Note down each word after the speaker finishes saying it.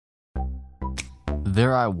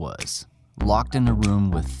There I was, locked in a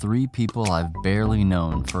room with 3 people I've barely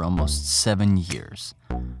known for almost 7 years.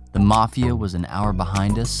 The mafia was an hour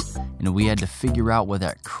behind us, and we had to figure out where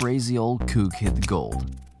that crazy old kook hid the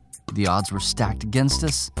gold. The odds were stacked against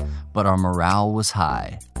us, but our morale was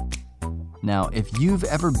high. Now, if you've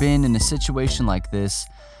ever been in a situation like this,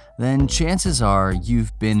 then chances are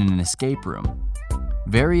you've been in an escape room.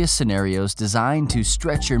 Various scenarios designed to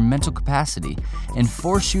stretch your mental capacity and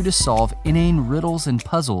force you to solve inane riddles and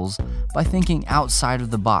puzzles by thinking outside of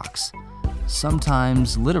the box,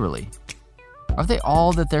 sometimes literally. Are they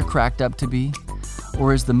all that they're cracked up to be?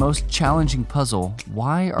 Or is the most challenging puzzle,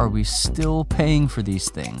 why are we still paying for these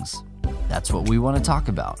things? That's what we want to talk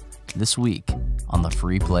about this week on the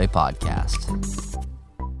Free Play Podcast.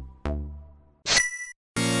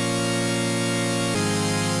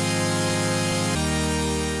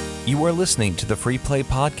 You are listening to the Free Play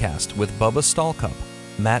Podcast with Bubba Stallcup,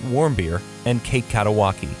 Matt Warmbier, and Kate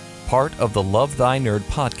Katawaki, part of the Love Thy Nerd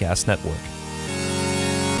podcast network.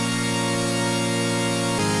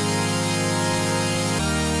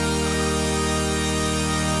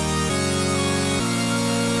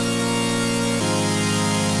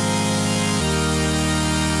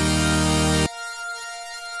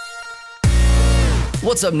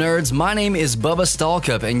 What's up, nerds? My name is Bubba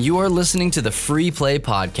Stallcup, and you are listening to the Free Play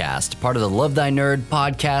Podcast, part of the Love Thy Nerd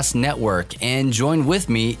podcast network. And joined with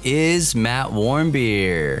me is Matt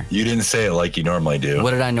Warmbier. You didn't say it like you normally do.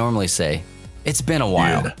 What did I normally say? It's been a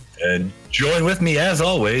while. Yeah. And join with me, as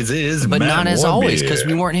always, is But Matt not as Warmbier. always, because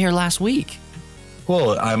we weren't here last week.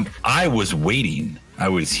 Well, I was waiting. I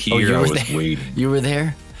was here. You I were was there? waiting. You were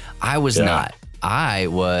there? I was Yeah. not. I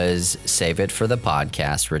was save it for the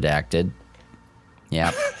podcast redacted.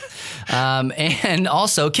 Yep. And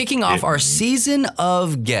also kicking off our season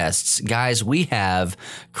of guests, guys, we have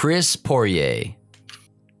Chris Poirier.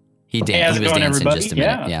 He was dancing everybody? just a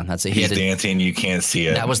minute. Yeah, that's it. He's dancing. You can't see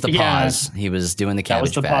it. That was the pause. He was doing the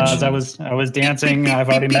cabbage That was the patch. pause. I was dancing. I've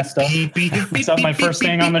already messed up. It's not my first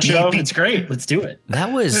thing on the show. It's great. Let's do it.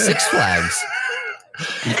 That was Six Flags.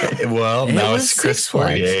 Well, It now was it's Chris Six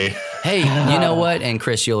Flags. Poirier. Hey, you know what? And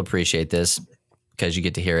Chris, you'll appreciate this because you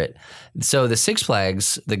get to hear it. So the Six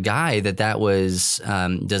Flags, the guy that was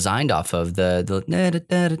designed off of, the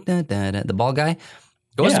bald guy,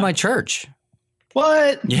 goes to my church.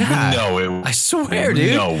 What? Yeah. No, I swear,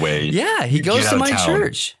 dude. No way. Yeah, he goes Get to out my of town.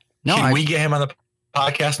 church. No, Can we get him on the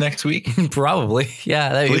podcast next week? probably.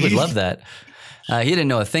 Yeah, he would Please? love that. He didn't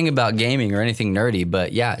know a thing about gaming or anything nerdy,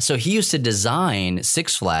 but yeah. So he used to design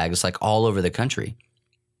Six Flags like all over the country,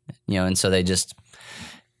 and so they just,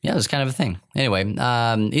 it was kind of a thing. Anyway,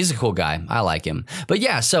 he's a cool guy. I like him. But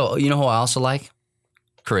yeah, so you know who I also like?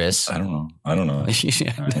 Chris. I don't know.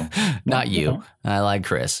 Not you. I like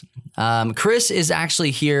Chris. Chris is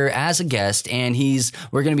actually here as a guest, and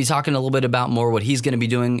we're going to be talking a little bit about more what he's going to be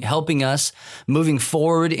doing, helping us moving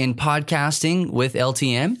forward in podcasting with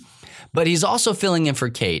LTM. But he's also filling in for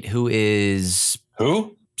Kate, who is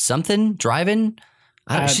something driving.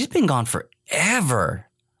 She's been gone forever.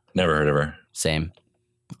 Never heard of her. Same.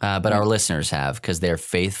 But our listeners have, because they're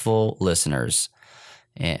faithful listeners.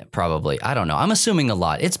 Probably. I don't know. I'm assuming a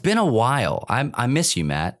lot. It's been a while. I miss you,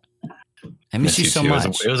 Matt. I miss you so too.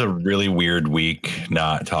 much. It was a really weird week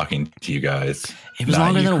not talking to you guys. It was Not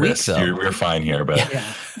longer you, than a week, Chris. though. We're fine here, but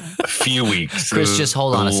a few weeks. Chris, just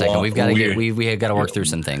hold on a second. We've got to Weird. we got to work through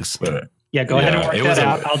some things. Yeah, go ahead and work it that was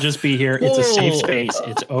out. I'll just be here. It's a safe space.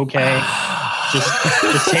 It's okay.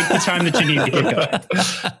 Just take the time that you need to get going.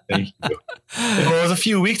 Thank you. Well, it was a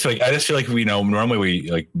few weeks. I just feel like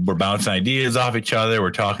normally we're bouncing ideas off each other.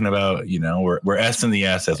 We're talking about we're S and the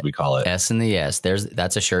S, as we call it. S and the S.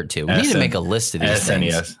 That's a shirt too. We need to make a list of these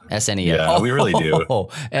things. SNES. Yeah, we really do.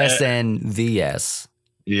 SNVS.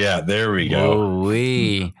 Yeah, there we go.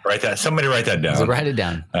 Write that. Somebody write that down. So write it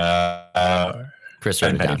down. Chris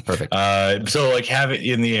wrote it down. Perfect. So have it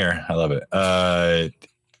in the air. I love it.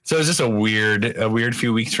 So it's just a weird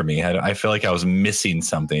few weeks for me. I feel like I was missing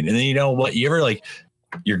something. And then you know what? You ever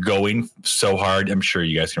you're going so hard. I'm sure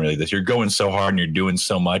you guys can relate to this. You're going so hard and you're doing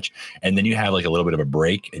so much, and then you have a little bit of a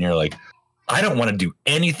break, and you're like, I don't want to do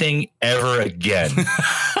anything ever again.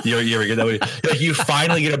 you ever get that way? You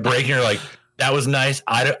finally get a break, and you're like, that was nice.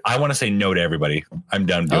 I want to say no to everybody. I'm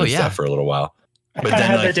done doing stuff for a little while. But then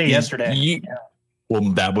had that day yesterday. Well,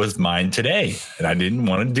 that was mine today, and I didn't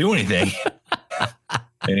want to do anything.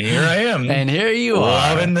 And here I am. And here you are.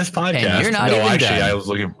 Loving this podcast. And you're not even actually, done.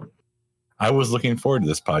 I was looking forward to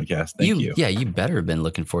this podcast. Thank you. Yeah, you better have been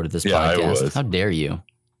looking forward to this I podcast. was. How dare you?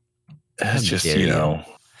 It's just,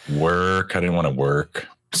 work. I didn't want to work.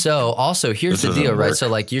 So also here's the deal, right?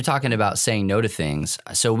 So you're talking about saying no to things.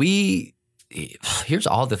 So we here's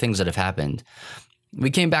all the things that have happened. We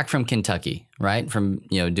came back from Kentucky, right? From,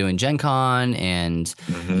 doing Gen Con and,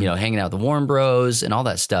 hanging out with the Warren Bros and all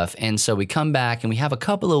that stuff. And so we come back and we have a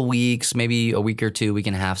couple of weeks, maybe a week or two, week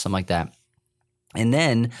and a half, something like that. And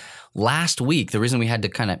then last week, the reason we had to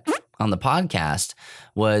kind of on the podcast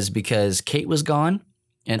was because Kate was gone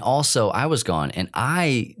and also I was gone and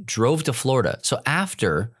I drove to Florida. So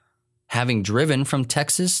after having driven from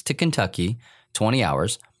Texas to Kentucky, 20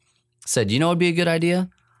 hours, said, what would be a good idea?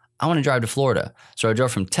 I want to drive to Florida. So I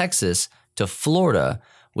drove from Texas to Florida,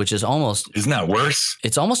 which is almost... Isn't that worse?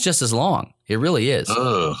 It's almost just as long. It really is.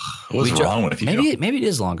 Ugh. What's wrong with you? Maybe it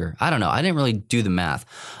is longer. I don't know. I didn't really do the math.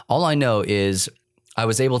 All I know is I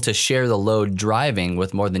was able to share the load driving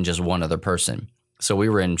with more than just one other person. So we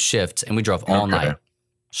were in shifts and we drove all night,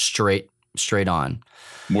 straight on.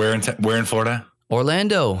 Where in Florida?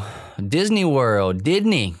 Orlando, Disney World,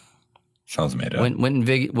 Disney. Sounds made up. Went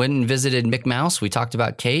and visited Mick Mouse. We talked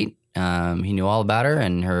about Kate. He knew all about her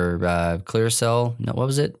and her Clearasil. No, what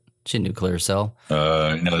was it? She knew Clearasil.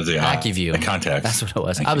 No, the AccuView. The contacts. That's what it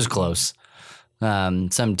was. I was close.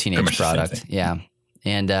 Some teenage product. Yeah.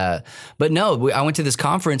 And but no, I went to this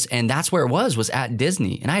conference and that's where it was at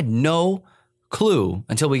Disney. And I had no clue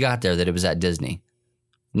until we got there that it was at Disney.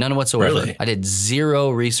 None whatsoever. Really? I did zero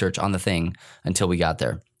research on the thing until we got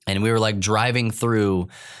there. And we were like driving through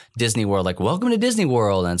Disney World, like, welcome to Disney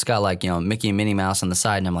World. And it's got like, Mickey and Minnie Mouse on the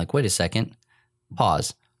side. And I'm like, wait a second,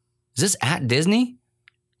 pause. Is this at Disney?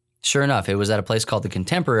 Sure enough, it was at a place called the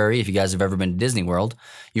Contemporary. If you guys have ever been to Disney World,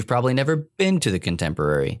 you've probably never been to the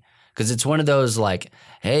Contemporary because it's one of those like,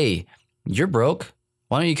 hey, you're broke.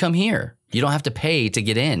 Why don't you come here? You don't have to pay to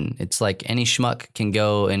get in. It's like any schmuck can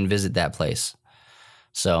go and visit that place.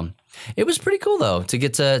 So it was pretty cool though to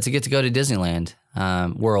get to go to Disneyland,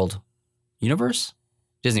 World, Universe,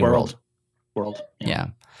 Disney World. Yeah.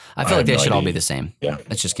 I feel like they should all be the same. Yeah,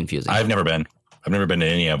 it's just confusing. I've never been to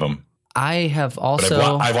any of them. I have also.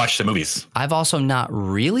 I've watched the movies. I've also not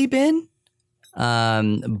really been,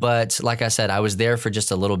 but like I said, I was there for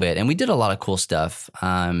just a little bit, and we did a lot of cool stuff.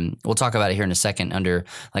 We'll talk about it here in a second under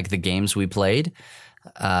like the games we played.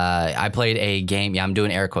 I played a game. Yeah, I'm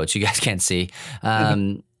doing air quotes. You guys can't see.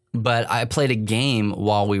 But I played a game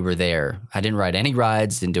while we were there. I didn't ride any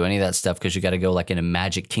rides, didn't do any of that stuff because you got to go like in a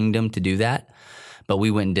Magic Kingdom to do that. But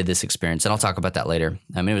we went and did this experience, and I'll talk about that later.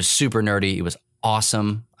 I mean, it was super nerdy. It was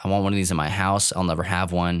awesome. I want one of these in my house. I'll never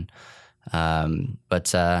have one.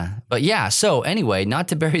 But yeah. So anyway, not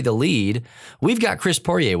to bury the lead, we've got Chris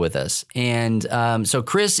Poirier with us, and so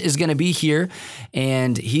Chris is going to be here,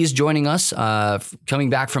 and he's joining us, coming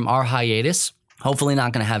back from our hiatus. Hopefully,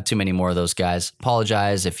 not going to have too many more of those guys.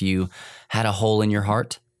 Apologize if you had a hole in your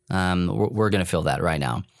heart. We're going to fill that right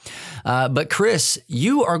now. But Chris,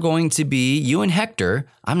 you are going to be, you and Hector,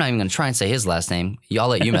 I'm not even going to try and say his last name. I'll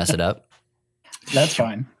let you mess it up. That's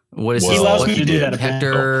fine. What is he allows me to do that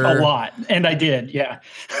Hector? A lot. And I did, yeah.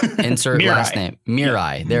 Insert last name.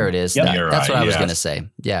 Mirai. There it is. Yep. That's what I was going to say.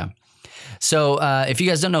 Yeah. So if you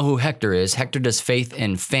guys don't know who Hector is, Hector does Faith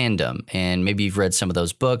and Fandom. And maybe you've read some of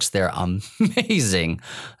those books. They're amazing.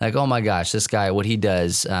 Like, oh my gosh, this guy, what he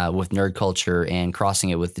does with nerd culture and crossing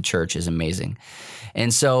it with the church is amazing.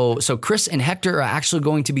 And so Chris and Hector are actually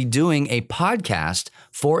going to be doing a podcast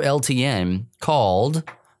for LTN called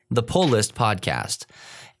The Pull List Podcast.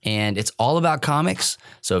 And it's all about comics.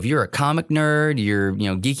 So if you're a comic nerd, you're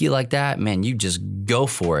geeky like that, man, you just go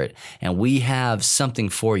for it. And we have something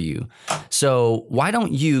for you. So why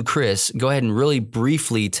don't you, Chris, go ahead and really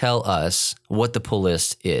briefly tell us what the Pull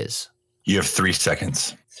List is? You have 3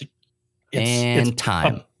 seconds. It's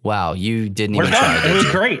time. Wow, you didn't even try. Did it was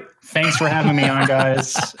you? Great. Thanks for having me on,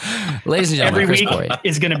 guys. Ladies and gentlemen, every Chris week Poirier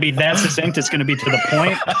is going to be that succinct. It's going to be to the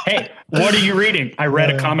point. Hey, what are you reading? I read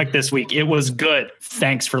a comic this week. It was good.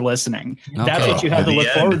 Thanks for listening. Okay. That's what you have to look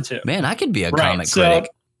forward to. Man, I could be a comic critic.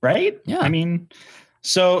 Right? Yeah. I mean,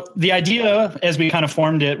 so the idea as we kind of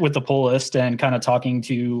formed it with the Pull List and kind of talking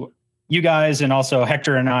to you guys and also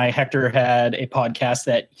Hector and I, Hector had a podcast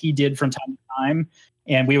that he did from time to time.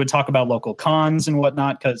 And we would talk about local cons and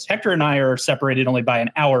whatnot because Hector and I are separated only by an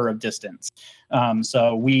hour of distance.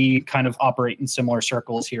 So we kind of operate in similar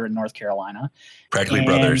circles here in North Carolina. Practically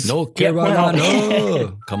brothers. North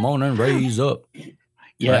Carolina. Come on and raise up.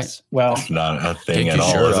 Yes. Right? Well, it's not a thing at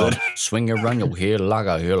all, is it? Swing around your head like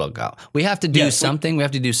a helicopter. We have to do something. We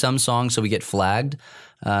have to do some songs so we get flagged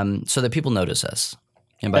so that people notice us.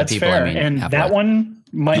 And by that's people, fair. I mean and that one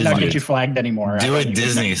might not get you flagged anymore. Do a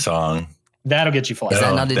Disney song. That'll get you flagged. Is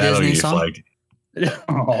that not a Disney song?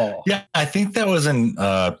 Oh. Yeah, I think that was in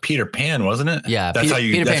Peter Pan, wasn't it? Yeah, that's how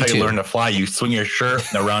you learn to fly. You swing your shirt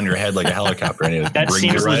around your head like a helicopter, and it that brings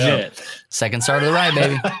seems you right legit. up. Second star to the right,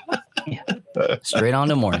 baby. Straight on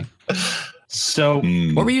to morning. So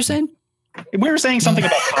What were you saying? we were saying something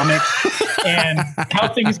about comics and how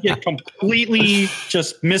things get completely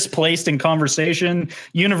just misplaced in conversation.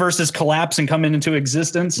 Universes collapse and come into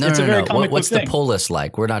existence. No. What's the pull list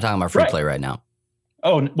like? We're not talking about free play right now.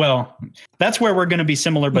 Oh, well, that's where we're going to be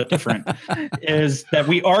similar but different, is that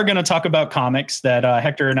we are going to talk about comics, that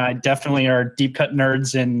Hector and I definitely are deep cut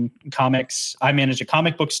nerds in comics. I manage a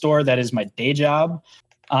comic book store. That is my day job.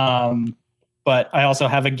 But I also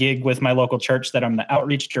have a gig with my local church that I'm the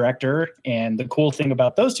outreach director. And the cool thing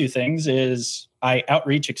about those two things is I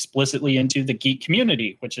outreach explicitly into the geek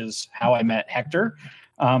community, which is how I met Hector.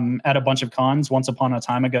 At a bunch of cons once upon a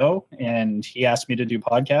time ago, and he asked me to do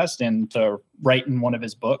podcast and to write in one of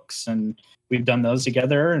his books, and we've done those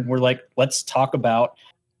together, and we're like, let's talk about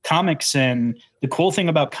comics. And the cool thing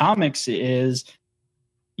about comics is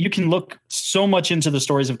you can look so much into the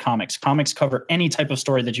stories of comics. Comics cover any type of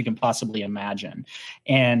story that you can possibly imagine,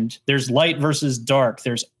 and there's light versus dark.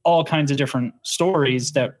 There's all kinds of different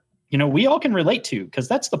stories that, you know, we all can relate to, because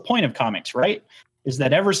that's the point of comics, right? Is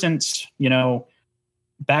that ever since, you know,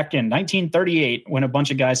 back in 1938, when a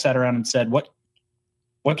bunch of guys sat around and said, what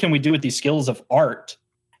can we do with these skills of art?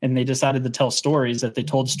 And they decided to tell stories, that they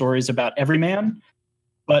told stories about every man,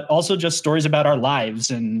 but also just stories about our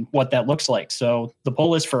lives and what that looks like. So the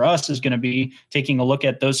pull list for us is going to be taking a look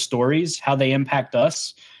at those stories, how they impact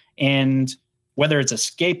us, and whether it's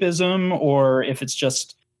escapism or if it's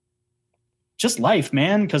just life,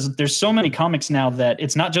 man. Because there's so many comics now that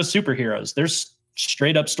it's not just superheroes. There's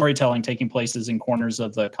straight up storytelling taking places in corners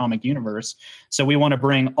of the comic universe. So we want to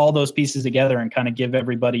bring all those pieces together and kind of give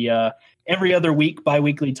everybody every other week,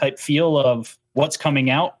 bi-weekly type feel of what's coming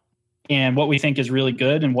out and what we think is really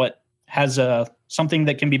good and what has something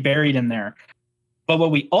that can be buried in there. But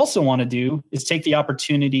what we also want to do is take the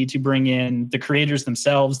opportunity to bring in the creators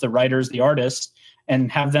themselves, the writers, the artists,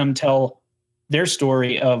 and have them tell their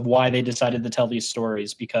story of why they decided to tell these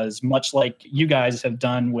stories. Because much like you guys have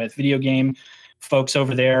done with video game folks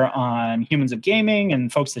over there on Humans of Gaming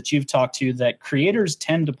and folks that you've talked to, that creators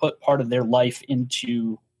tend to put part of their life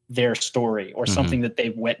into their story or something that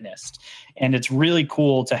they've witnessed. And it's really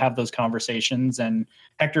cool to have those conversations. And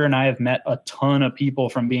Hector and I have met a ton of people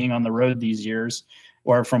from being on the road these years,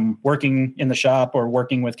 or from working in the shop or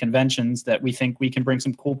working with conventions, that we think we can bring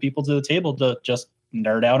some cool people to the table to just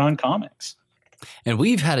nerd out on comics. And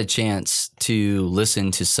we've had a chance to listen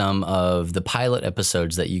to some of the pilot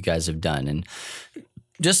episodes that you guys have done. And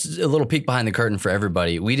just a little peek behind the curtain for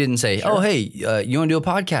everybody. We didn't say, oh, hey, you want to do a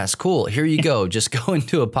podcast? Cool. Here you go. Just go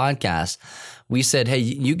into a podcast. We said, hey,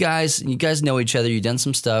 you guys know each other. You've done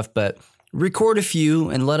some stuff, but record a few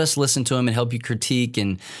and let us listen to them and help you critique.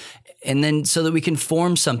 And then so that we can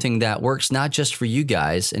form something that works not just for you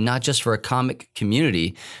guys and not just for a comic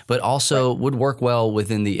community, but also would work well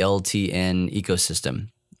within the LTN ecosystem.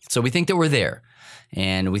 So we think that we're there.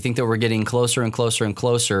 And we think that we're getting closer and closer and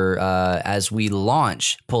closer as we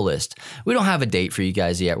launch Pull List. We don't have a date for you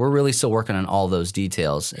guys yet. We're really still working on all those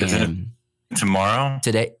details. Is it tomorrow?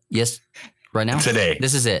 Today? Yes. Right now? Today.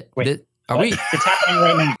 This is it. Wait, Are we? It's happening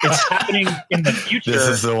right now. It's happening in the future. This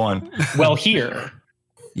is the one. Well, here.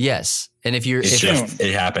 Yes. And if you're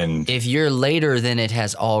it happened. If you're later than it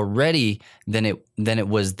has already, then it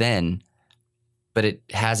was then, but it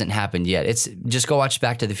hasn't happened yet. It's just go watch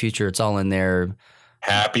Back to the Future. It's all in there.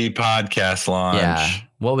 Happy podcast launch. Yeah.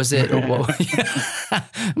 What was it? What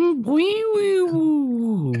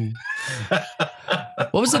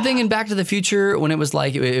was the thing in Back to the Future when it was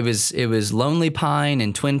like it was Lonely Pine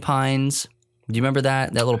and Twin Pines? Do you remember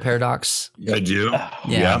that little paradox? I do.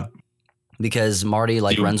 Yeah. Because Marty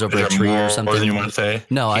runs over a tree or something. More than you want to say?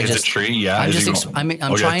 No, a tree. Yeah.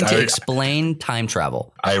 I'm trying to explain time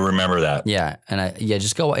travel. I remember that. Yeah, and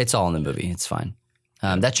just go. It's all in the movie. It's fine.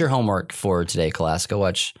 That's your homework for today, class. Go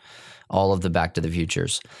watch all of the Back to the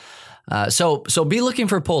Futures. So be looking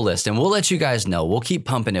for Pull List, and we'll let you guys know. We'll keep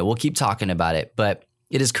pumping it. We'll keep talking about it. But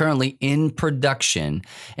it is currently in production,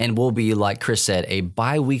 and will be, like Chris said, a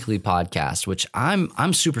bi-weekly podcast, which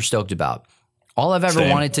I'm super stoked about. All I've ever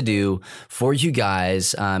wanted to do for you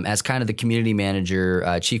guys as kind of the community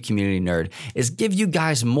manager, chief community nerd, is give you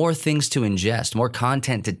guys more things to ingest, more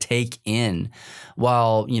content to take in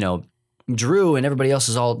while, Drew and everybody else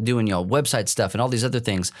is all doing, website stuff and all these other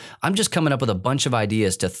things. I'm just coming up with a bunch of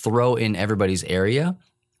ideas to throw in everybody's area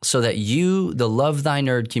so that you, the Love Thy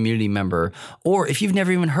Nerd community member, or if you've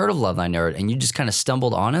never even heard of Love Thy Nerd and you just kind of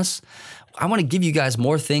stumbled on us, I want to give you guys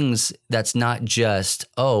more things that's not just,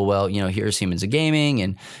 here's Humans of Gaming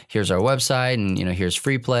and here's our website and, here's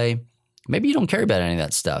free play. Maybe you don't care about any of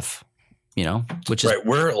that stuff. which is right.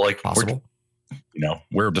 We're like possible.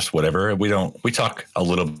 We're just whatever. We talk a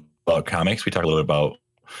little about comics. We talk a little about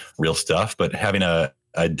real stuff, but having a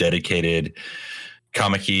dedicated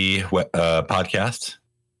comic-y podcast,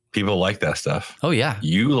 people like that stuff. Oh yeah.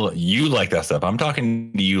 You like that stuff. I'm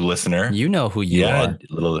talking to you, listener. You know who you are.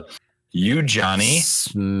 You, Johnny.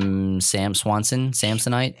 Sam Swanson,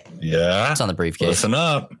 Samsonite. Yeah. It's on the briefcase. Listen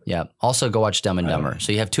up. Yeah. Also go watch Dumb and Dumber.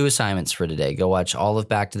 So you have 2 assignments for today. Go watch all of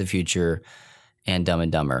Back to the Future and Dumb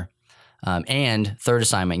and Dumber. And third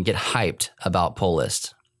assignment, get hyped about Pull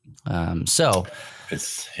List. So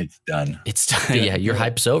it's done. It's done. Yeah, your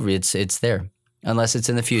hype's over. It's there. Unless it's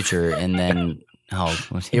in the future, and then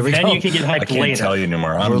here we go. Then you can get hyped I can't later. tell you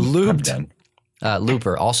anymore. We're looped. I'm done.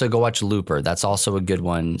 Looper. Also go watch Looper. That's also a good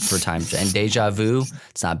one for time. And Deja Vu.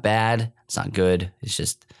 It's not bad. It's not good. It's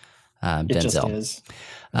just Denzel. It just is.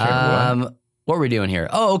 What are we doing here?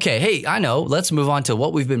 Oh, okay. Hey, I know. Let's move on to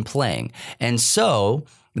what we've been playing. And so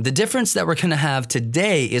the difference that we're going to have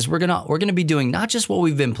today is we're going to be doing not just what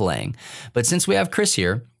we've been playing, but since we have Chris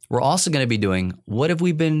here, we're also going to be doing what have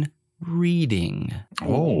we been reading?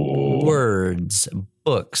 Oh, Words,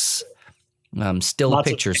 books, still Lots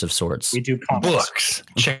of pictures of sorts. We do comics. books.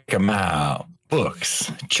 Check them out.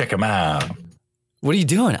 Books. Check them out. What are you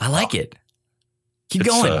doing? I like it. Keep It's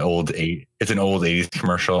going. It's an old 80s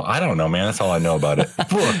commercial. I don't know, man. That's all I know about it.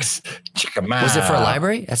 Books. Check them out. Was it for a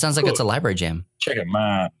library? That sounds like it's a library jam. Check them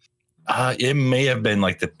out. It may have been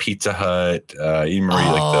like the Pizza Hut. You remember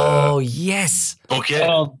Oh, like yes. the book it.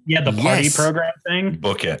 Oh, yeah, the party Yes. program thing.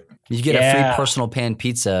 Book it. You get a Yeah. free personal pan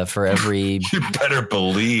pizza for every. You better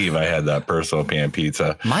believe I had that personal pan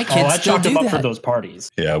pizza. My Oh, kids I still chalked do them up for that. those parties.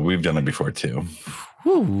 Yeah, we've done it before too.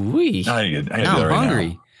 Woo-wee. I need to do Now that I'm right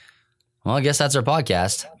hungry. Well, I guess that's our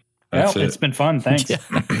podcast. That's Well, it's been fun. Thanks. So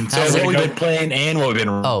How's what it we've go? been playing and what we've been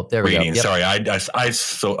Oh, there we go. reading. Yep. Sorry, I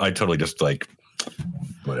totally just like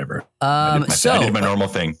whatever. I did my normal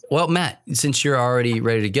thing. Well, Matt, since you're already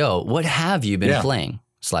ready to go, what have you been Yeah. playing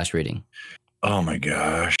 / reading? Oh my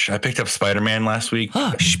gosh, I picked up Spider-Man last week.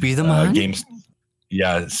 Spider-Man?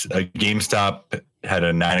 GameStop had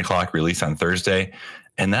a 9:00 release on Thursday,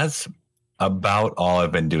 and that's about all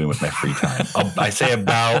I've been doing with my free time. I say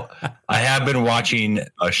about. I have been watching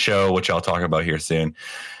a show, which I'll talk about here soon.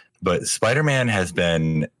 But Spider-Man has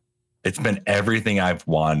been. It's been everything I've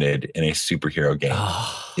wanted in a superhero game.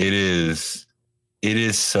 Oh, It is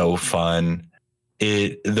so fun.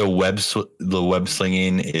 The web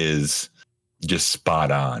slinging is just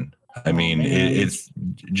spot on. I mean, man.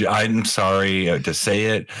 I'm sorry to say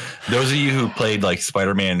it. Those of you who played like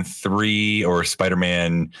Spider-Man 3 or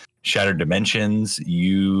Spider-Man Shattered Dimensions,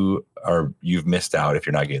 you've missed out if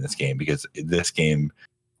you're not getting this game, because this game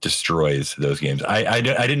destroys those games. I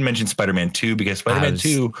didn't mention Spider-Man 2 because Spider-Man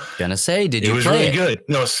 2 gonna say, did it you was play really it? good.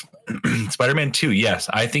 No, Spider-Man 2, yes.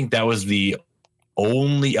 I think that was the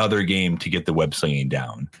only other game to get the web slinging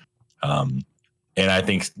down. And I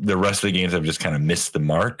think the rest of the games have just kind of missed the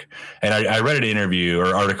mark. And I read an interview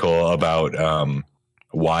or article about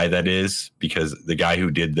why that is, because the guy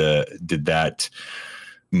who did that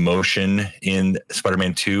motion in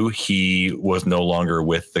Spider-Man 2, he was no longer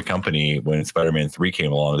with the company when Spider-Man 3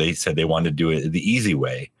 came along. They said they wanted to do it the easy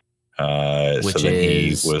way. Which so then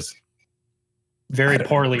is- he was Very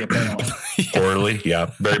poorly, apparently. poorly.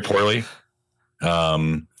 Yeah, very poorly.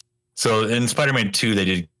 So in Spider-Man 2, they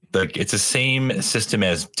did it's the same system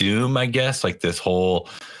as Doom, I guess, like this whole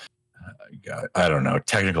I don't know,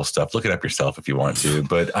 technical stuff. Look it up yourself if you want to,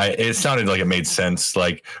 but it sounded like it made sense,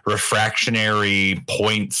 like refractionary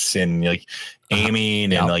points and like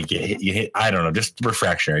aiming and like you hit, I don't know, just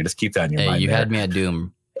refractionary. Just keep that in your Hey, mind. you there. had me at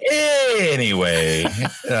Doom. Anyway,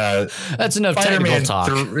 That's enough Spider-Man technical talk.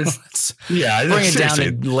 3 Let's yeah, bring it down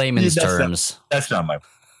seriously. to layman's Yeah, that's not- terms. That's not my.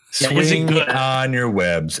 Yeah, is it Swing good? on your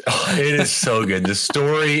webs. Oh, it is so good. The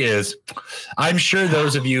story is. I'm sure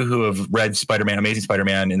those of you who have read Spider-Man, Amazing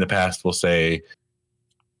Spider-Man in the past will say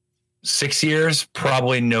 6 years.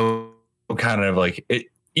 Probably know kind of like it.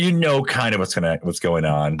 You know, kind of what's going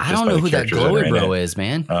on. I just don't by know the who that characters are glowy in bro it. is,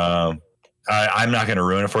 man. I'm not going to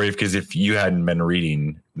ruin it for you, because if you hadn't been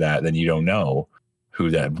reading that, then you don't know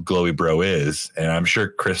who that glowy bro is, and I'm sure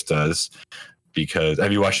Chris does. Because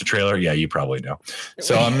have you watched the trailer? Yeah, you probably know.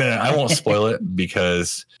 So I won't spoil it,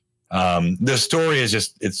 because the story is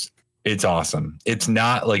just it's awesome. It's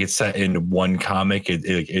not like it's set in one comic.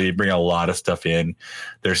 It bring a lot of stuff in.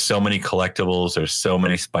 There's so many collectibles. There's so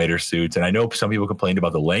many spider suits, and I know some people complained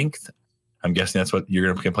about the length. I'm guessing that's what you're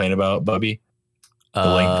going to complain about, Bubby. The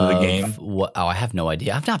length of the game. What? Oh, I have no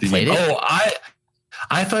idea. I've not played it. Oh,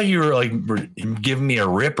 I thought you were like giving me a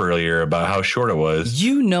rip earlier about how short it was.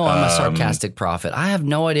 You know I'm a sarcastic prophet. I have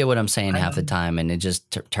no idea what I'm saying half the time, and it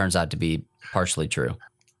just turns out to be partially true.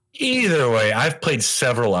 Either way, I've played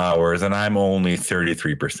several hours, and I'm only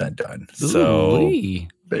 33% done. So Ooh-wee.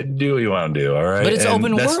 do what you want to do, all right? But it's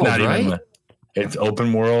open world, right? It's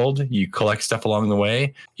open world. You collect stuff along the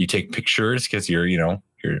way. You take pictures because you're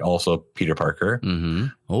also Peter Parker. Mm-hmm.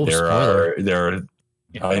 Oh, there are.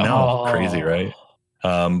 I know, crazy, right?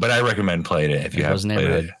 But I recommend playing it if you haven't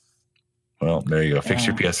played it. Well, there you go. Fix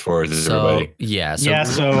your PS4s, everybody. Yeah.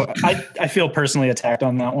 So I feel personally attacked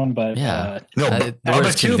on that one, but no,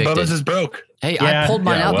 Bubba too. Bubba's is broke. Hey, I pulled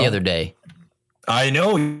mine out the other day. I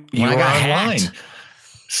know you were online.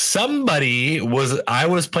 I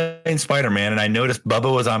was playing Spider-Man, and I noticed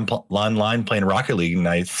Bubba was online playing Rocket League, and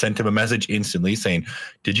I sent him a message instantly saying,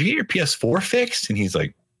 "Did you get your PS4 fixed?" And he's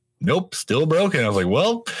like, "Nope, still broken." I was like,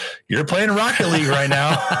 "Well, you're playing Rocket League right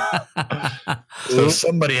now." So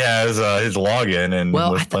somebody has his login and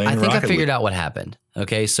was playing Rocket League. I think I figured out what happened.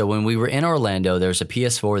 Okay, so when we were in Orlando, there's a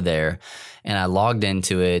PS4 there, and I logged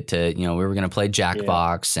into it to, we were going to play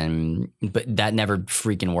Jackbox, but that never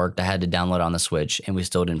freaking worked. I had to download it on the Switch, and we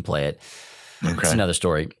still didn't play it. Okay. It's another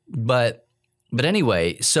story. But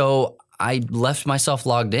anyway, so I left myself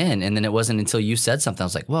logged in, and then it wasn't until you said something, I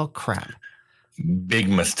was like, well, crap. Big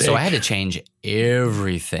mistake. So I had to change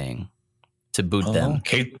everything to boot them.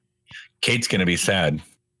 Kate's going to be sad.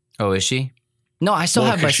 Oh, is she? No, I still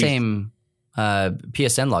have my same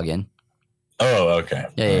PSN login. Oh, okay.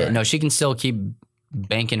 Yeah. Right. No, she can still keep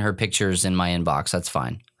banking her pictures in my inbox. That's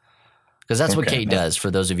fine. Because that's what Kate does,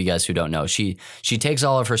 for those of you guys who don't know. She takes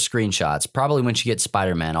all of her screenshots. Probably when she gets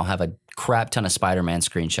Spider-Man, I'll have a crap ton of Spider-Man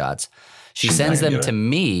screenshots. She sends them to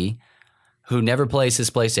me, who never plays his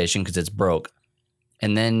PlayStation because it's broke.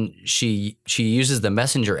 And then she uses the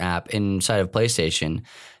Messenger app inside of PlayStation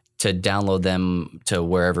to download them to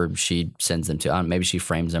wherever she sends them to. Maybe she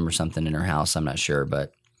frames them or something in her house. I'm not sure,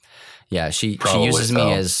 but yeah, she uses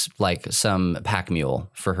me as like some pack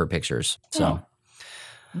mule for her pictures. So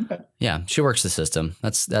yeah, she works the system.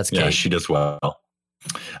 That's Kate. Yeah, she does well.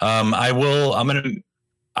 I'm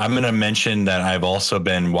gonna mention that I've also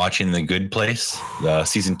been watching The Good Place.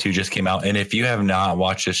 Season 2 just came out, and if you have not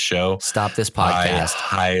watched this show, stop this podcast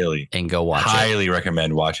and go watch it. Highly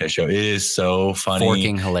recommend watching this show. It is so funny,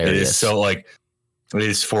 forking hilarious. It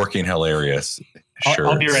is forking hilarious. Sure,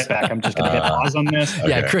 I'll be right back. I'm just gonna hit pause on this. Okay.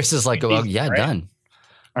 Yeah, Chris is like, well, yeah, done.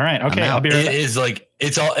 All right, okay, I'll be right back. It is like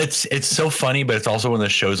it's so funny, but it's also one of the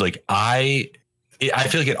shows like I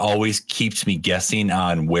feel like it always keeps me guessing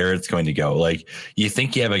on where it's going to go. Like you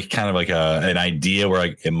think you have a kind of like an idea where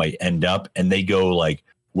like it might end up, and they go like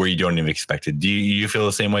where you don't even expect it. Do you feel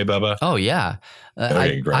the same way, Bubba? Oh yeah,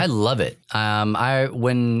 I love it.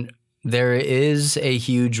 When there is a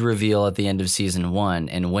huge reveal at the end of season 1,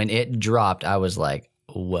 and when it dropped, I was like,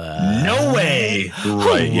 what? No way!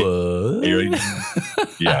 Right? What?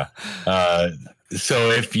 Yeah. So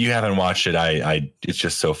if you haven't watched it, it's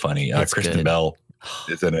just so funny. Kristen Bell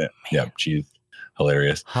is in it. Yeah, she's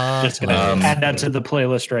hilarious. Just gonna add that to the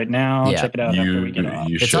playlist right now. Yeah. Check it out after we get off.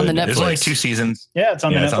 It's on the Netflix. There's like 2 seasons. Yeah, it's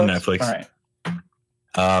on the Netflix. All right.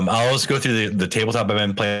 I'll just go through the tabletop I've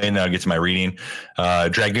been playing. Then I'll get to my reading.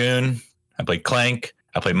 Dragoon. I played Clank.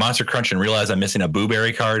 I played Monster Crunch and realized I'm missing a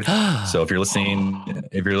Booberry card. So if you're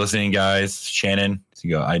listening, guys, Shannon, you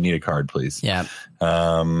go, I need a card, please. Yeah.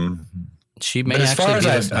 She may as far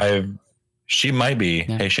as she might be.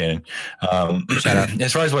 Yeah. Hey, Shannon.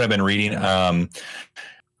 As far as what I've been reading, I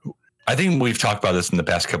think we've talked about this in the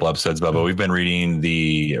past couple episodes, Bubba. We've been reading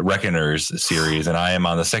the Reckoners series, and I am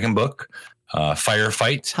on the second book,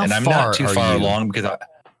 Firefight. And I'm not too far along because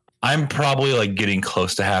I'm probably like getting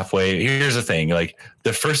close to halfway. Here's the thing. Like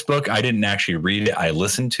the first book, I didn't actually read it. I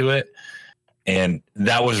listened to it, and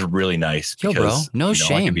that was really nice. Yo, because, bro, no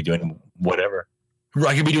shame. I could be doing whatever.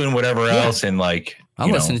 Else, and like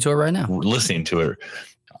I'm listening to it right now. Listening to it,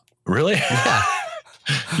 really? Yeah.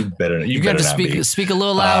 You better. You got to speak a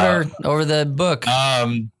little louder over the book. So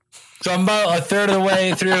I'm about a third of the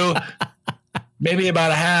way through, maybe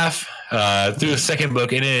about a half through the second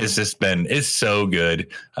book, and it's so good.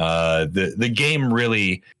 The game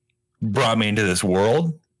really brought me into this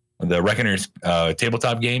world, the Reckoners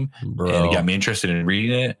tabletop game, and it got me interested in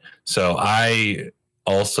reading it. So I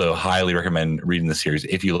also highly recommend reading the series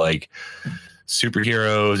if you like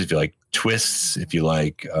superheroes, if you like twists, if you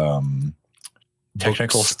like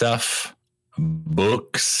technical stuff,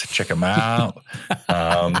 books. Check them out.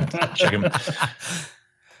 Check them.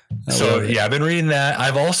 So yeah, I've been reading that.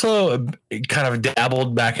 I've also kind of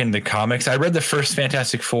dabbled back into comics. I read the first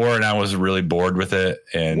Fantastic Four and I was really bored with it.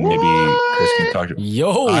 And maybe Chris can talk to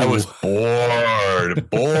Yo, I was bored.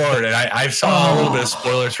 And I saw a little bit of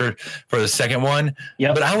spoilers for the second one.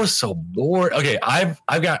 Yeah. But I was so bored. Okay, I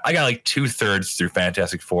got like 2/3 through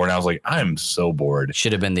Fantastic Four, and I was like, I'm so bored.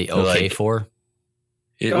 should have been the okay Like, four,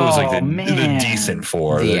 It was like the man. decent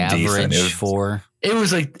four. the decent. average four. It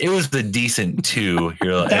was the decent two.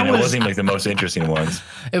 You're like, That and it was- wasn't even like the most interesting ones.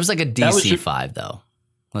 It was like a That was DC your- 5 though.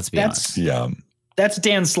 Let's be That's honest. Yeah. that's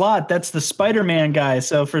Dan Slott. That's the Spider-Man guy.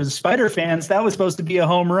 So for the Spider fans, that was supposed to be a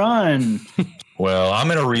home run. Well, I'm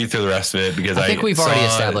gonna read through the rest of it because I think we've already saw-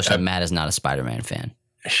 established that Matt is not a Spider-Man fan.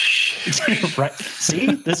 Right? See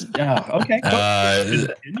this? Okay.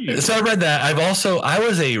 So I read that. I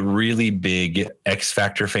was a really big X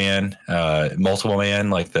Factor fan, Multiple Man,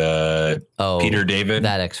 like the Oh, Peter David.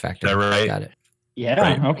 that X Factor. Is that right? Got it. Yeah.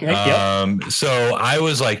 Right. Okay. Yep. So I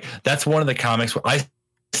was like, that's one of the comics. I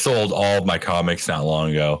sold all of my comics not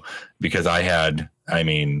long ago because I had,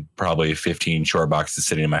 probably 15 short boxes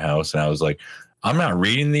sitting in my house. And I was like, I'm not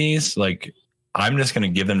reading these. Like, I'm just going to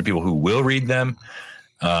give them to people who will read them.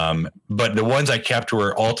 But the ones I kept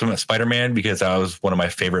were Ultimate Spider-Man because that was one of my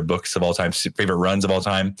favorite books of all time, favorite runs of all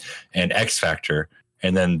time, and X Factor.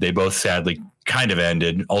 And then they both sadly kind of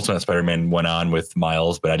ended. Ultimate Spider-Man went on with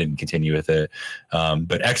Miles, but I didn't continue with it.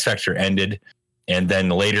 But X Factor ended. And then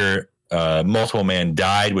later, Multiple Man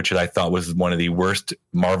died, which I thought was one of the worst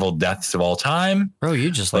Marvel deaths of all time. Bro,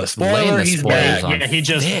 you just But like spoiler, laying the he's spoilers back. on. Yeah. He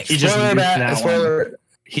just Spoiler nuked back- that one. spoiler,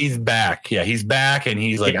 he's back. Yeah, he's back, and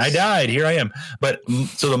he's like, Yes. I died. Here I am. But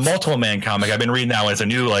so the Multiple Man comic I've been reading now. It's a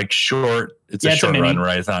new like short. It's Yeah, a it's a short mini. run,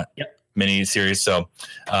 right? It's not Yep. mini series. So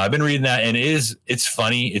I've been reading that, and it's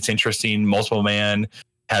funny. It's interesting. Multiple Man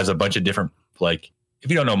has a bunch of different like. If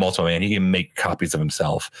you don't know Multiple Man, he can make copies of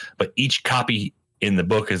himself, but each copy in the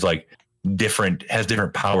book is like has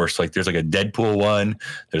different powers. So like there's like a Deadpool one,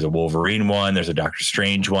 there's a Wolverine one, there's a Doctor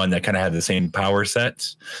Strange one that kind of have the same power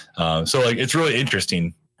sets. So like it's really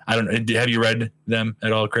interesting. I don't have you read them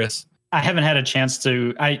at all, Chris? I haven't had a chance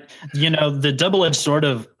to. The double-edged sword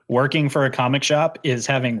of working for a comic shop is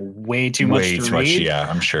having way too much to read. Yeah,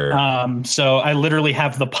 I'm sure. So I literally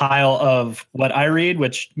have the pile of what I read,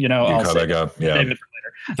 which you I'll call save back up. Yeah. it for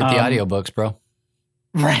later. Get the audiobooks, bro.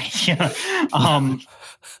 Right. Yeah.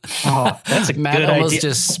 That's a Matt good almost idea.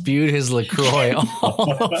 just spewed his LaCroix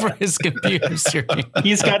all over his computer screen.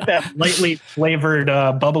 He's got that lightly flavored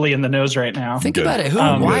bubbly in the nose right now. Think Good. about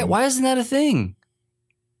it. Why isn't that a thing?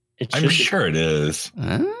 It I'm should be. sure it is.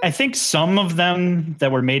 Huh? I think some of them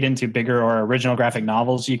that were made into bigger or original graphic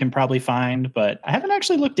novels you can probably find, but I haven't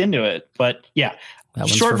actually looked into it. But yeah, That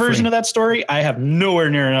one's short for version free. of that story. I have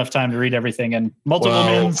nowhere near enough time to read everything, and Multiple Well-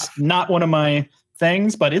 Man's not one of my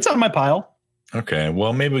things, but it's on my pile. Okay.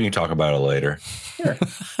 Well, maybe we can talk about it later.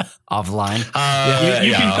 Offline.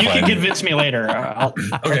 You can fine. convince me later.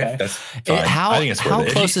 Okay, that's fine. How I think it's worth how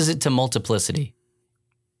it. close is it to multiplicity?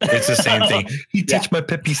 It's the same thing. He touched my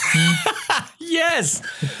Peppy C. Yes,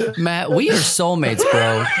 Matt, we are soulmates,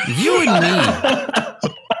 bro. You and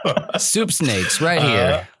me, soup snakes, right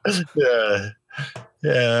here.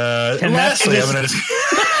 Yeah. And Lastly, that's- I'm gonna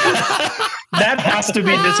just That has to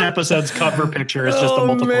be this episode's cover picture. It's just a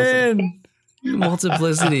multiplicity. man.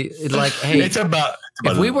 Multiplicity. It's like, hey, it's about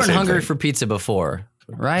if we the weren't same hungry thing. for pizza before,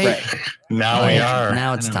 right? Now we are.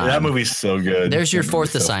 Now it's time. That movie's so good. There's your That fourth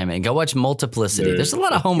movie's so- assignment. Go watch Multiplicity. Dude. There's a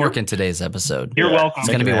lot of homework in today's episode. You're welcome. It's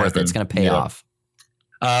going to be Make it worth it. happen. It's going to pay Yeah. off.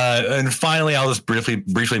 And finally, I'll just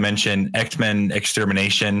briefly mention X-Men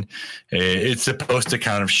Extermination. It's supposed to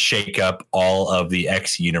kind of shake up all of the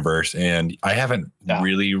X universe, and I haven't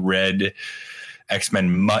really read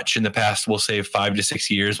X-Men much in the past, we'll say 5 to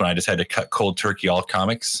 6 years, when I just had to cut cold turkey all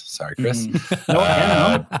comics. Sorry, Chris.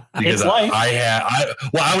 Because It's life.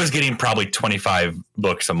 I was getting probably 25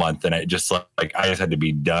 books a month, and I just had to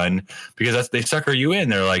be done because they sucker you in.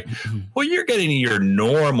 They're like, well, you're getting your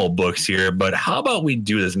normal books here, but how about we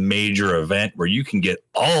do this major event where you can get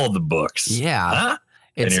all the books? Yeah. Huh?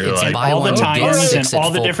 It's And you're like, buy all the one, get times six and at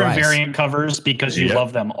all the full different price. variant covers because you Yep.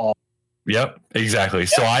 love them all. Yep, exactly.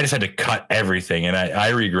 So I just had to cut everything, and I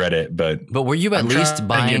regret it, but But were you at I'm least trying to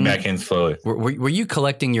buying? get back in slowly. Were you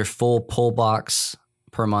collecting your full pull box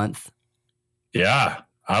per month? Yeah,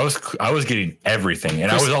 I was getting everything,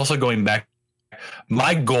 and I Chris- was also going back.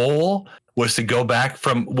 My goal was to go back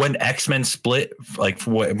from when X-Men split,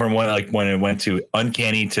 from when it went to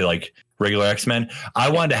Uncanny to like regular X-Men. I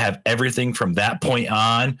wanted to have everything from that point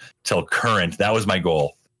on till current. That was my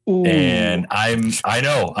goal, Ooh. and I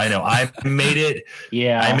know, I made it.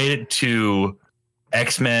 Yeah. I made it to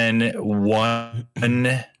X-Men 1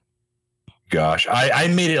 gosh, I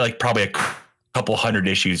made it like probably a couple hundred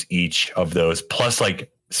issues each of those, plus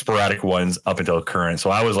like sporadic ones up until current.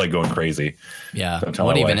 So I was like going crazy. Yeah.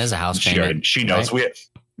 What even is a house payment? She knows. Right?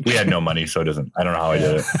 We had no money, so it doesn't. I don't know how I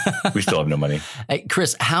did it. We still have no money. Hey,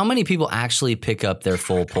 Chris, how many people actually pick up their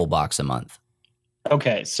full pull box a month?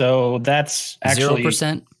 Okay, so that's actually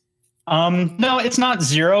 0%. No, it's not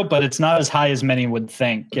 0, but it's not as high as many would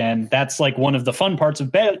think, and that's like one of the fun parts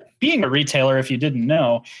of being a retailer. If you didn't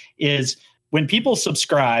know, is when people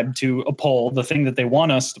subscribe to a poll, the thing that they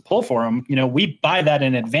want us to pull for them, we buy that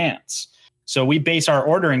in advance. So we base our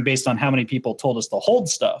ordering based on how many people told us to hold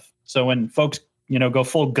stuff. So when folks go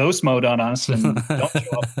full ghost mode on us and don't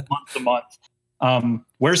show up month to month.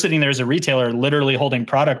 We're sitting there as a retailer literally holding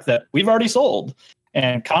product that we've already sold.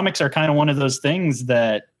 And comics are kind of one of those things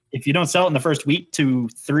that if you don't sell it in the first week to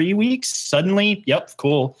 3 weeks, suddenly, yep,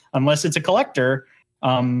 cool. Unless it's a collector,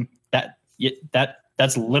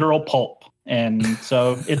 that's literal pulp. And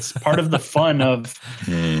so it's part of the fun of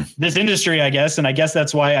this industry, I guess. And I guess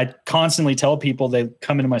that's why I constantly tell people, they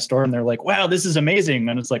come into my store and they're like, wow, this is amazing.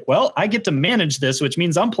 And it's like, well, I get to manage this, which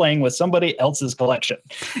means I'm playing with somebody else's collection.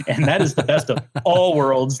 And that is the best of all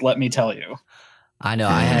worlds, let me tell you. I know.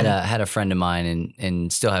 I had a friend of mine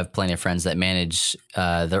and still have plenty of friends that manage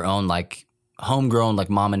their own like homegrown like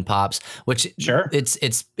mom and pops, which sure.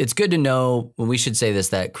 It's good to know. Well, we should say this,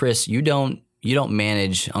 that Chris, you don't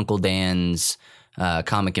manage Uncle Dan's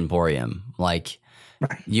comic emporium. Like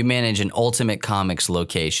you manage an Ultimate Comics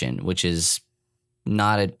location, which is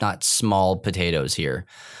not small potatoes here.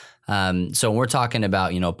 So when we're talking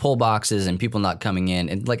about, pull boxes and people not coming in,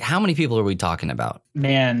 and like how many people are we talking about?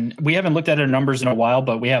 Man, we haven't looked at our numbers in a while,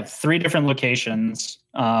 but we have 3 different locations.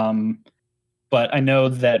 But I know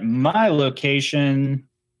that my location,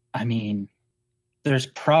 there's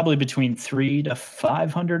probably between 300 to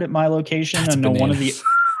 500 at my location. That's I know one of the,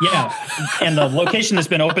 and the location that's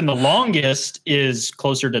been open the longest is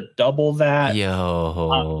closer to double that.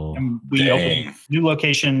 Yo, we opened a new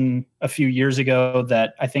location a few years ago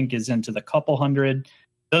that I think is into the couple hundred.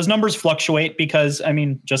 Those numbers fluctuate because,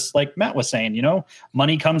 just like Matt was saying,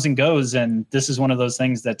 money comes and goes. And this is one of those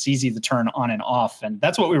things that's easy to turn on and off. And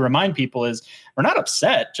that's what we remind people is we're not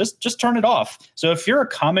upset. Just turn it off. So if you're a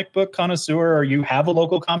comic book connoisseur or you have a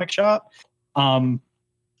local comic shop,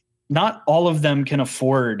 not all of them can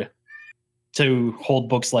afford to hold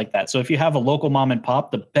books like that. So if you have a local mom and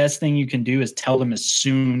pop, the best thing you can do is tell them as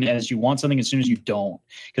soon as you want something, as soon as you don't,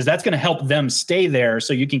 because that's going to help them stay there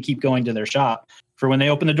so you can keep going to their shop for when they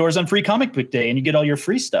open the doors on Free Comic Book Day and you get all your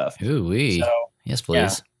free stuff. Ooh-wee. So, yes,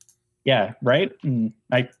 please. Yeah, right? And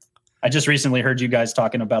I just recently heard you guys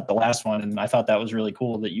talking about the last one, and I thought that was really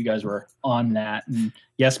cool that you guys were on that. And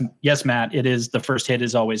yes, Matt, it is the first hit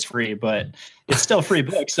is always free, but it's still a free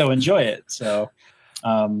book, so enjoy it. So,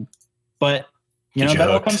 but that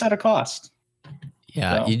all comes at a cost.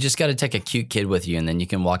 Yeah, so. You just got to take a cute kid with you, and then you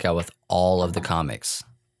can walk out with all of the comics.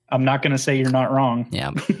 I'm not going to say you're not wrong.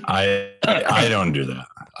 Yeah, I don't do that.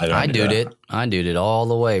 I did it all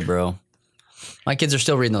the way, bro. My kids are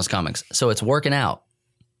still reading those comics, so it's working out.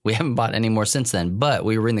 We haven't bought any more since then, but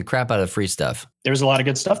we were reading the crap out of free stuff. There was a lot of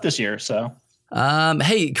good stuff this year. So,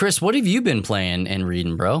 hey, Chris, what have you been playing and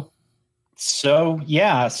reading, bro? So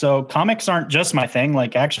comics aren't just my thing.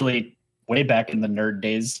 Like actually way back in the nerd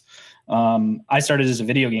days, I started as a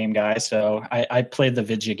video game guy. So I played the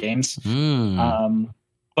video games.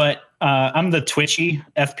 But I'm the twitchy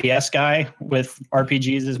FPS guy with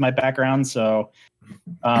RPGs as my background. So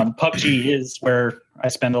PUBG is where I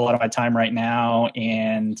spend a lot of my time right now.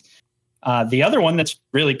 And the other one that's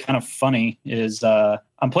really kind of funny is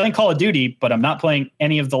I'm playing Call of Duty, but I'm not playing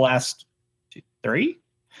any of the last 3.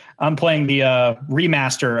 I'm playing the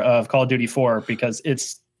remaster of Call of Duty 4 because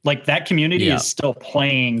it's like that community is still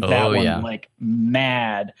playing that one like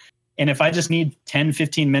mad. And if I just need 10,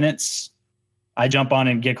 15 minutes, I jump on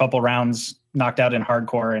and get a couple rounds knocked out in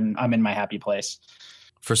hardcore and I'm in my happy place.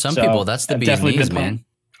 For some people, that's the bee's knees, man.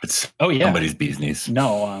 It's somebody's bee's knees.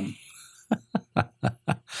 No,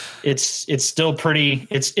 it's still pretty.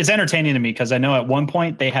 It's entertaining to me because I know at one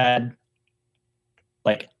point they had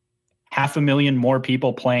like 500,000 more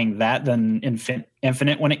people playing that than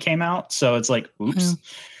Infinite when it came out. So it's like, oops,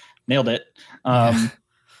 nailed it.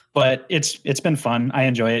 But it's been fun. I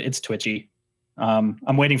enjoy it. It's twitchy.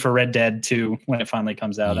 I'm waiting for Red Dead 2 when it finally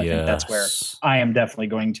comes out. I think that's where I am definitely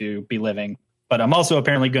going to be living. But I'm also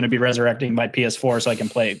apparently going to be resurrecting my PS4 so I can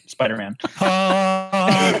play Spider-Man.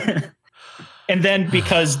 And then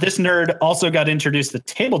because this nerd also got introduced to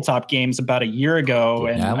tabletop games about a year ago.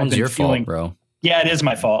 And that one's your fault, bro. Yeah, it is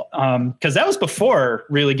my fault. Because that was before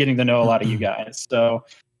really getting to know a lot of you guys. So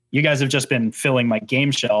You guys have just been filling my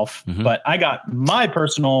game shelf, but I got my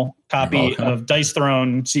personal copy of Dice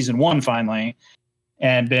Throne Season 1 finally,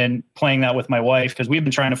 and been playing that with my wife because we've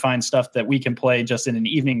been trying to find stuff that we can play just in an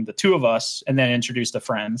evening, the two of us, and then introduce the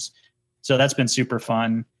friends. So that's been super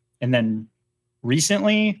fun. And then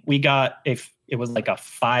recently we got it was like a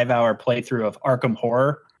 5-hour playthrough of Arkham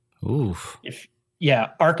Horror. Oof.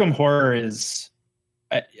 Arkham Horror is,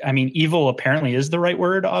 I mean, evil apparently is the right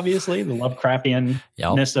word, obviously, the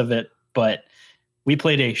Lovecraftian-ness of it. But we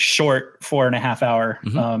played a short 4.5 hour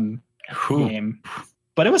game,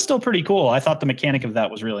 but it was still pretty cool. I thought the mechanic of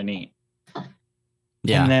that was really neat.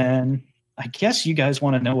 Yeah. And then I guess you guys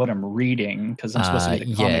want to know what I'm reading because I'm supposed to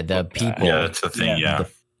be the comic the book people. guy. Yeah, that's the thing. Yeah. The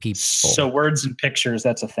people. So words and pictures,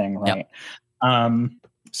 that's a thing, right? Yep.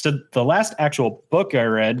 So the last actual book I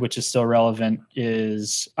read, which is still relevant,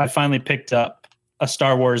 is I finally picked up a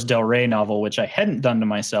Star Wars Del Rey novel, which I hadn't done to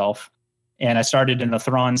myself. And I started in the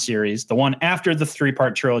Thrawn series, the one after the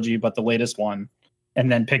 3-part trilogy, but the latest one, and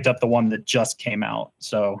then picked up the one that just came out.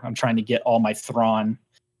 So I'm trying to get all my Thrawn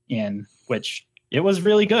in, which it was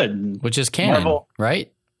really good. Which is canon, Marvel, right?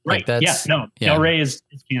 Right. Del Rey is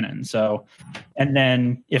canon. So, and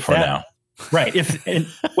then if it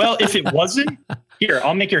wasn't, here,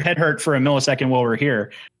 I'll make your head hurt for a millisecond while we're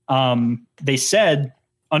here. They said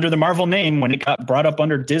under the Marvel name, when it got brought up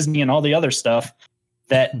under Disney and all the other stuff,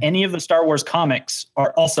 that any of the Star Wars comics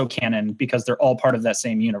are also canon because they're all part of that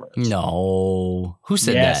same universe. No. Who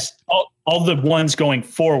said that? All the ones going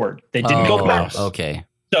forward. They didn't go back. Okay.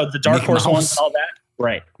 So the Dark Horse ones and all that,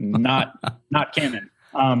 right. Not canon.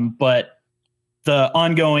 But the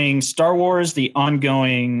ongoing Star Wars, the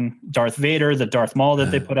ongoing Darth Vader, the Darth Maul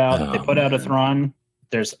that they put out, a Thrawn.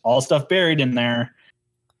 There's all stuff buried in there.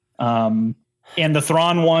 And the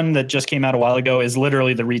Thrawn one that just came out a while ago is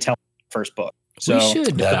literally the retelling of the first book. So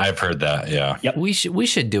I've heard that. Yeah. Yep. We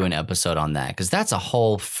should do an episode on that because that's a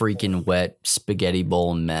whole freaking wet spaghetti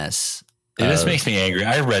bowl mess. This makes me angry.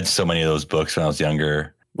 I read so many of those books when I was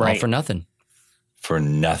younger. Right. All for nothing. For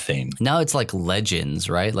nothing. Now it's like legends,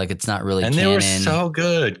 right? Like it's not really canon. They were so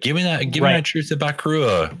good. Give me that. Give me that Truth about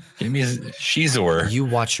Bakrua. Give me Shizor. You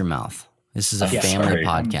watch your mouth. This is a family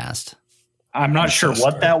podcast. I'm not sure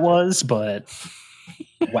what that was, but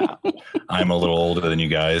wow. I'm a little older than you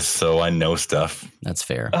guys, so I know stuff. That's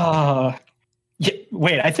fair.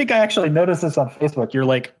 Wait, I think I actually noticed this on Facebook. You're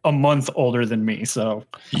like a month older than me, so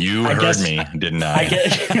you heard me, didn't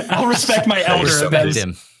I? I'll respect my elder.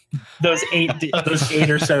 Him. Those 8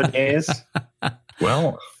 or so days.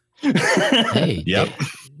 Well, hey, yep.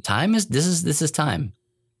 Time is this is time,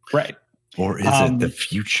 right? Or is it the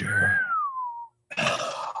future?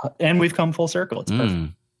 And we've come full circle. It's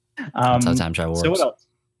perfect. That's how time travel works. So what else?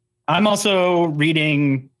 I'm also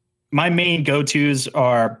reading. My main go-tos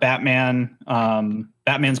are Batman.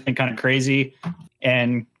 Batman's been kind of crazy,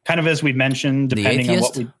 and kind of as we mentioned, depending on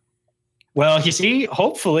what we. Well, you see,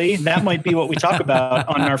 hopefully that might be what we talk about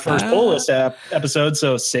on our first Bolus episode.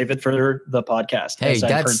 So save it for the podcast. Hey,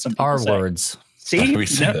 that's our words. See,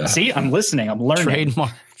 see, I'm listening. I'm learning.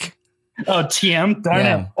 Trademark. Oh, TM. Darn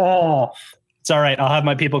it. Oh, it's all right. I'll have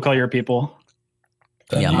my people call your people.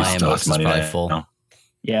 My inbox is probably full. No.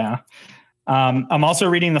 Yeah. I'm also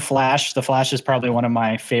reading The Flash. The Flash is probably one of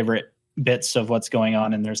my favorite bits of what's going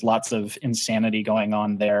on, and there's lots of insanity going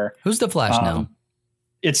on there. Who's The Flash now?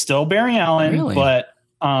 It's still Barry Allen, really? But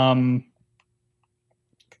to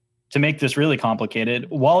make this really complicated,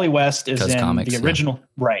 Wally West is in comics, the original,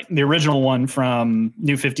 right? The original one from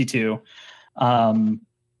New 52.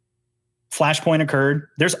 Flashpoint occurred.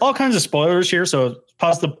 There's all kinds of spoilers here, so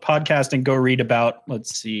pause the podcast and go read about.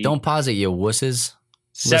 Let's see. Don't pause it, you wusses.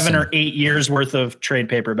 7 or 8 years worth of trade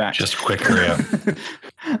paperbacks. Just quick hurry up.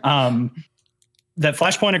 That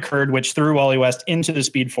Flashpoint occurred, which threw Wally West into the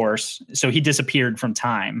Speed Force. So he disappeared from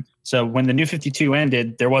time. So when the New 52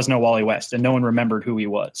 ended, there was no Wally West and no one remembered who he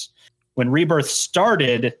was. When Rebirth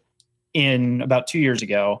started in about 2 years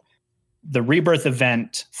ago, the Rebirth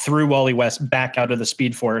event threw Wally West back out of the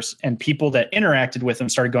Speed Force, and people that interacted with him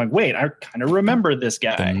started going, wait, I kind of remember this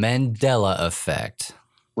guy. The Mandela effect.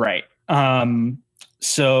 Right.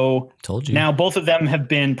 So told you. Now both of them have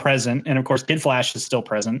been present. And of course, Kid Flash is still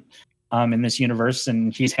present in this universe.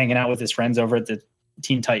 And he's hanging out with his friends over at the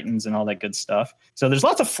Teen Titans and all that good stuff. So there's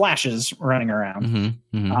lots of Flashes running around.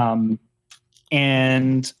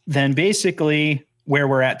 And then basically where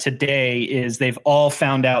we're at today is they've all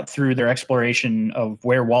found out through their exploration of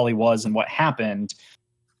where Wally was and what happened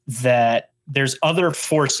that there's other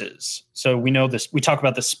forces. So we know this, we talk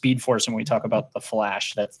about the Speed Force and we talk about the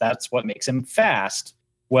Flash. That's what makes him fast.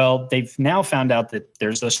 Well, they've now found out that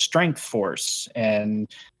there's a strength force, and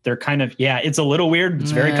they're kind of, it's a little weird.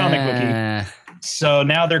 It's very comic booky. So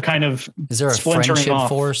now they're kind of Is there a splintering friendship off.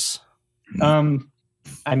 force?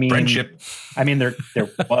 I mean, Friendship. there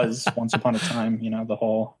was once upon a time, the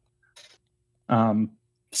whole.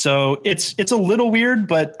 So it's a little weird,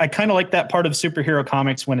 but I kind of like that part of superhero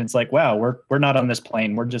comics when it's like, wow, we're not on this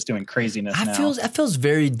plane. We're just doing craziness now. That feels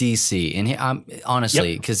very DC, and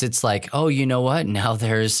honestly, because it's like, oh, you know what? Now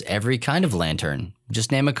there's every kind of lantern. Just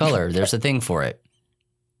name a color. There's a thing for it.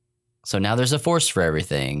 So now there's a force for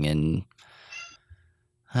everything, and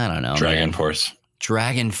I don't know. Dragon Force.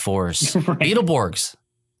 Dragon Force. Right. Beetleborgs.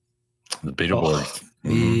 The Beetleborgs.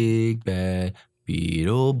 Big bad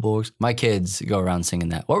Beetleborgs. My kids go around singing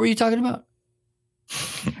that. What were you talking about?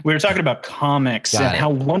 We were talking about comics Got and it. how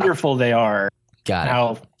wonderful they are. Got it.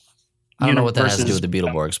 How I don't know what that has to do universes- with the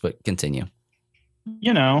Beetleborgs, but continue.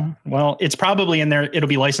 Well, it's probably in there. It'll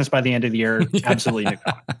be licensed by the end of the year. Absolutely.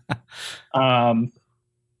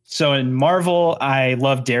 So in Marvel, I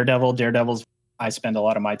love Daredevil. I spend a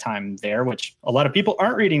lot of my time there, which a lot of people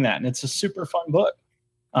aren't reading that. And it's a super fun book.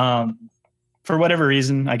 For whatever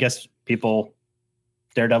reason, I guess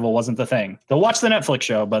Daredevil wasn't the thing. They'll watch the Netflix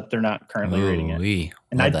show, but they're not currently reading it. Ooh-wee.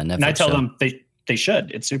 And Love I, that and I Netflix tell show. them they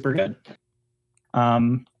should. It's super good.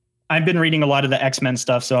 I've been reading a lot of the X-Men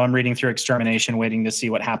stuff, so I'm reading through Extermination, waiting to see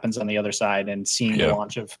what happens on the other side and seeing the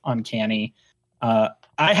launch of Uncanny.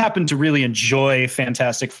 I happen to really enjoy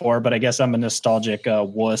Fantastic Four, but I guess I'm a nostalgic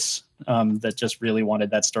wuss that just really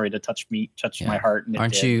wanted that story to touch my heart. And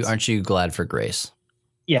Aren't you glad for Grace?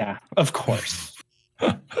 Yeah, of course.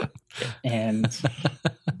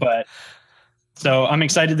 But so I'm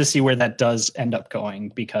excited to see where that does end up going,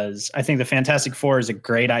 because I think the Fantastic Four is a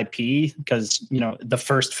great IP because, the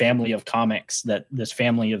first family of comics, this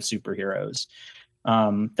family of superheroes,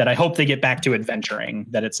 that I hope they get back to adventuring,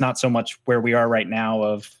 that it's not so much where we are right now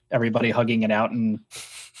of everybody hugging it out and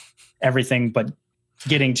everything, but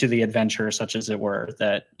getting to the adventure, such as it were,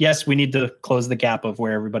 that yes, we need to close the gap of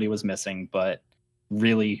where everybody was missing, but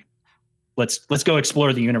really let's go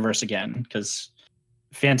explore the universe again, because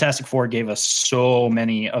Fantastic Four gave us so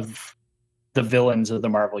many of the villains of the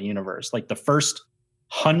Marvel universe. Like the first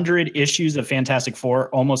 100 issues of Fantastic Four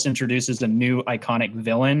almost introduces a new iconic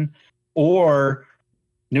villain or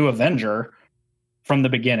new Avenger from the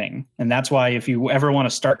beginning. And that's why if you ever want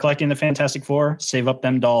to start collecting the Fantastic Four, save up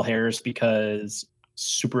them doll hairs, because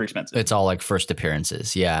super expensive. It's all like first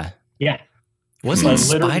appearances. Yeah. Yeah. Wasn't Like,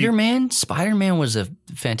 literally- Spider-Man? Spider-Man was a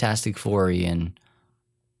Fantastic Four, and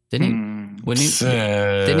didn't he?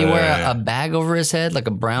 Didn't he wear a bag over his head, like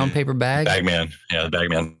a brown paper bag? Bagman. Yeah, the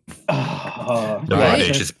Bagman. Oh, The Right?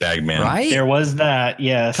 audacious Bagman. Right? There was that.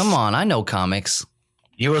 Yes. Come on, I know comics.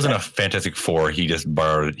 He wasn't a Fantastic Four. He just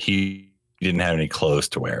borrowed. He didn't have any clothes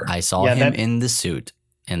to wear. I saw Yeah, him that- in the suit,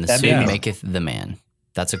 and the that suit makes- maketh the man.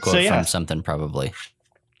 That's a quote So, yeah. from something, probably.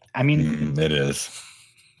 I mean, It is.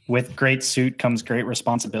 with great suit comes great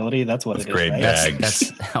responsibility. That's what With it is. great Right? bag. That's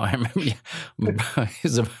how I remember.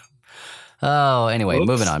 Oh, anyway, Oops.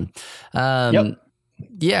 moving on. Yep.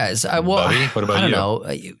 Yes, Bobby, what about I don't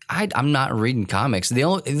you? know. I'm not reading comics.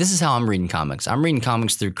 This is how I'm reading comics. I'm reading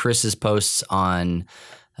comics through Chris's posts on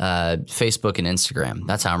Facebook and Instagram.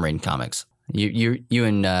 That's how I'm reading comics. You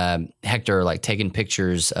and Hector are like taking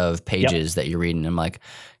pictures of pages that you're reading. I'm like,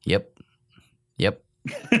 yep.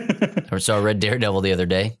 So I read Daredevil the other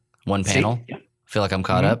day, one panel. See? Yeah. Feel like I'm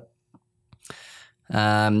caught up.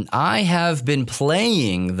 I have been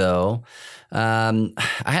playing though. Like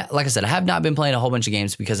I said, I have not been playing a whole bunch of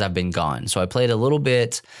games because I've been gone. So I played a little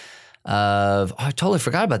bit of. I totally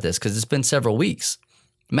forgot about this because it's been several weeks.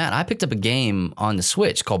 Matt, I picked up a game on the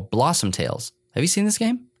Switch called Blossom Tales. Have you seen this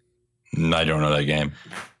game? I don't know that game.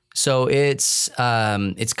 So it's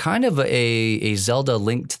kind of a Zelda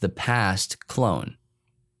Link to the Past clone.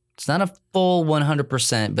 It's not a full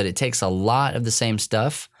 100%, but it takes a lot of the same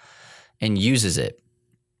stuff and uses it.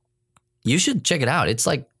 You should check it out. It's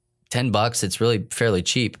like $10. It's really fairly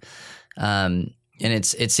cheap. And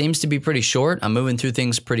it seems to be pretty short. I'm moving through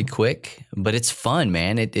things pretty quick, but it's fun,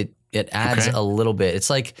 man. It adds a little bit.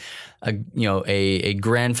 It's like a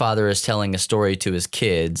grandfather is telling a story to his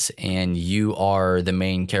kids, and you are the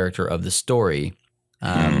main character of the story,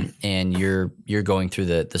 and you're going through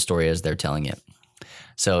the story as they're telling it.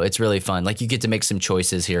 So it's really fun. Like you get to make some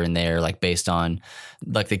choices here and there, like based on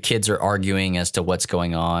like the kids are arguing as to what's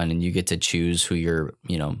going on, and you get to choose who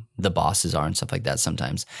the bosses are and stuff like that.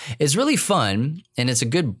 Sometimes it's really fun, and it's a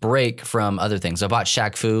good break from other things. I bought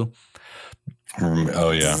Shaq Fu.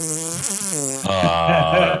 Oh yeah.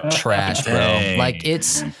 Trash, bro. dang. Like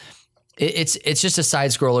it's just a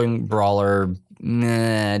side-scrolling brawler,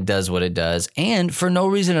 it does what it does. And for no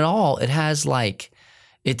reason at all, it has like,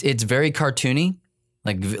 it's very cartoony,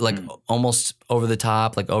 like almost over the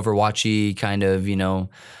top, like Overwatchy kind of,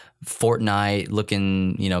 Fortnite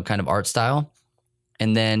looking, kind of art style.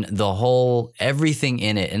 And then everything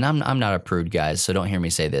in it, and I'm not a prude, guys, so don't hear me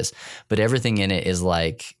say this, but everything in it is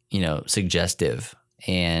like, suggestive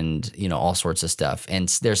and, all sorts of stuff. And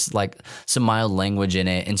there's like some mild language in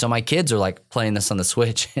it. And so my kids are like playing this on the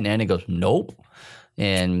Switch and Annie goes, nope,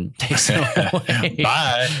 and takes it away.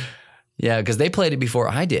 Bye. Yeah, because they played it before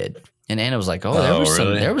I did. And Anna was like,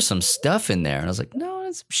 there was some stuff in there. And I was like, no,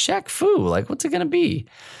 it's Shaq Fu. Like, what's it going to be?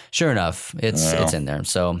 Sure enough, it's in there.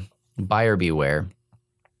 So buyer beware.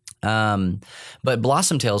 But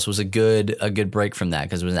Blossom Tales was a good break from that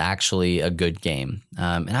because it was actually a good game.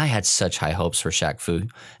 And I had such high hopes for Shaq Fu.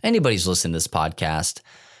 Anybody who's listening to this podcast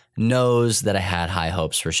knows that I had high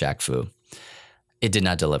hopes for Shaq Fu. It did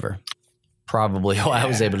not deliver. Probably I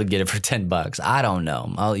was able to get it for $10. I don't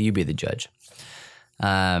know. You be the judge.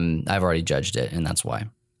 I've already judged it, and that's why.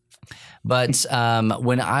 But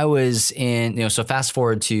when I was in, so fast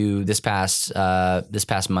forward to this past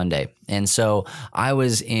Monday, and so I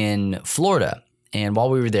was in Florida, and while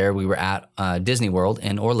we were there, we were at Disney World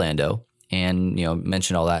in Orlando, and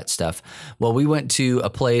mentioned all that stuff. Well, we went to a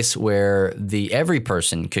place where every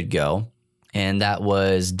person could go, and that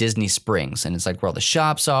was Disney Springs, and it's like where all the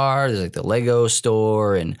shops are. There's like the Lego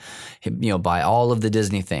store, and buy all of the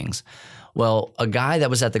Disney things. Well, a guy that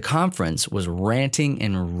was at the conference was ranting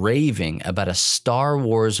and raving about a Star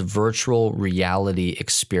Wars virtual reality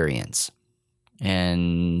experience.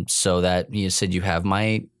 And so that you said, you have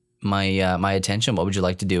my attention. What would you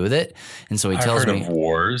like to do with it? And so he tells me, of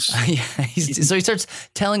wars. Yeah, so he starts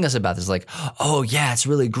telling us about this, like, oh yeah, it's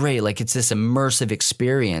really great. Like it's this immersive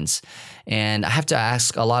experience. And I have to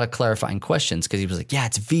ask a lot of clarifying questions because he was like, yeah,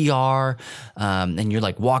 it's VR. And you're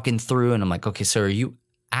like walking through, and I'm like, okay, so are you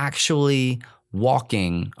actually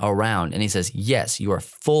walking around? And he says, yes, you are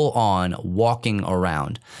full on walking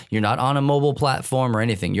around. You're not on a mobile platform or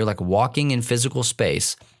anything. You're like walking in physical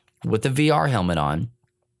space with the VR helmet on,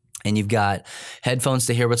 and you've got headphones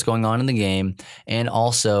to hear what's going on in the game. And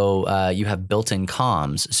also you have built-in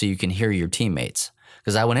comms so you can hear your teammates.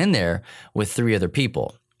 Because I went in there with 3 other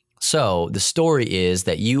people. So the story is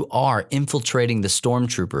that you are infiltrating the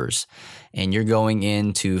stormtroopers, and you're going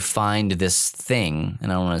in to find this thing.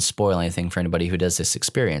 And I don't want to spoil anything for anybody who does this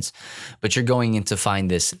experience, but you're going in to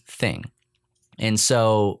find this thing. And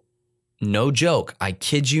so, no joke, I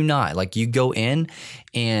kid you not, like you go in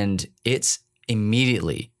and it's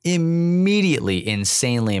immediately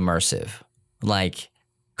insanely immersive, like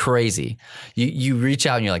crazy. You reach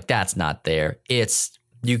out and you're like, that's not there.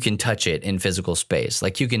 You can touch it in physical space.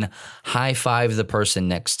 Like you can high five the person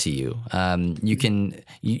next to you.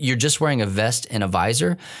 You're just wearing a vest and a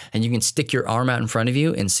visor, and you can stick your arm out in front of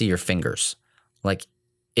you and see your fingers. Like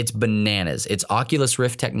it's bananas. It's Oculus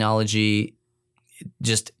Rift technology,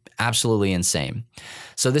 just absolutely insane.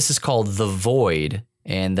 So this is called The Void,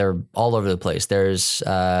 and they're all over the place. There's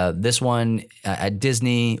this one at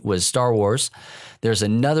Disney was Star Wars. There's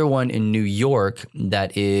another one in New York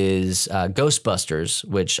that is Ghostbusters,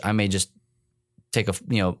 which I may just take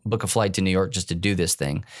book a flight to New York just to do this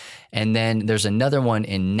thing. And then there's another one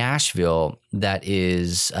in Nashville that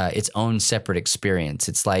is its own separate experience.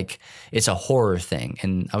 It's like, it's a horror thing.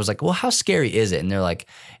 And I was like, well, how scary is it? And they're like,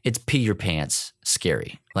 it's pee your pants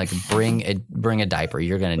scary. Like bring a diaper.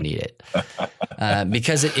 You're going to need it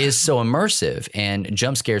because it is so immersive, and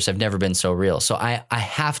jump scares have never been so real. So I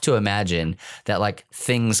have to imagine that like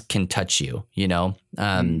things can touch you, which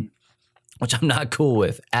I'm not cool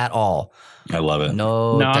with at all. I love it.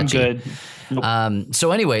 No, I'm good.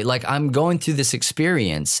 So anyway, like I'm going through this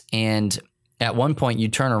experience, and at one point you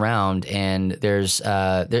turn around and there's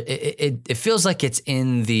it feels like it's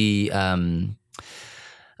in the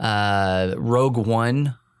Rogue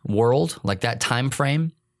One world, like that time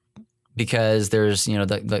frame, because there's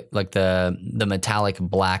the metallic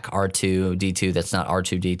black R2-D2 that's not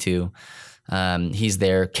R2-D2. He's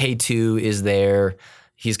there. K2 is there.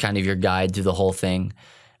 He's kind of your guide through the whole thing.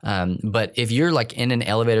 But if you're like in an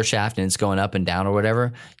elevator shaft and it's going up and down or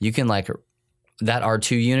whatever, you can like that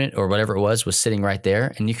R2 unit or whatever it was sitting right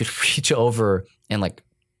there, and you could reach over and like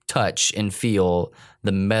touch and feel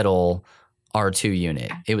the metal R2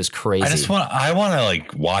 unit. It was crazy. I want to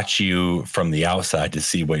like watch you from the outside to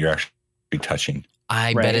see what you're actually touching.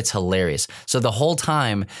 I bet it's hilarious. So the whole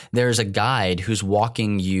time there's a guide who's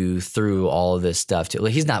walking you through all of this stuff too.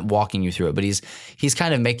 Like, he's not walking you through it, but he's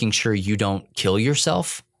kind of making sure you don't kill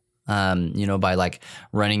yourself. by like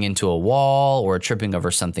running into a wall or tripping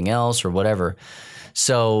over something else or whatever.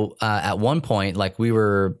 So at one point, like we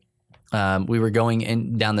were going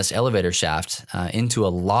in down this elevator shaft into a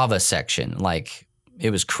lava section. Like it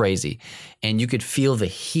was crazy. And you could feel the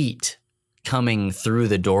heat coming through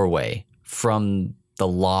the doorway from the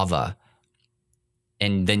lava.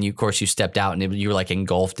 And then of course you stepped out and you were like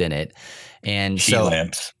engulfed in it. And Heat so,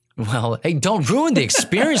 lamps. well, hey, don't ruin the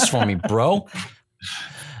experience for me, bro.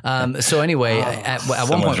 So anyway, at one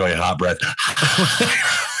Someone's point, really hot breath.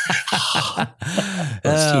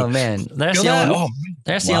 oh man, that's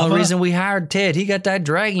the only reason we hired Ted. He got that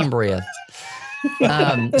dragon breath.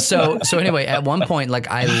 So anyway, at one point, like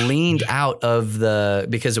I leaned out of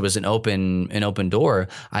because it was an open door.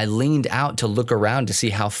 I leaned out to look around to see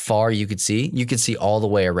how far you could see. You could see all the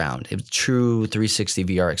way around. It was true 360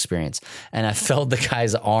 VR experience. And I felt the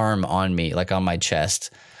guy's arm on me, like on my chest.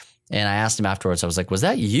 And I asked him afterwards, I was like, was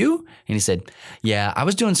that you? And he said, yeah, I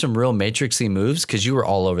was doing some real Matrix-y moves because you were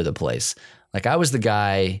all over the place. Like I was the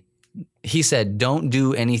guy. He said, don't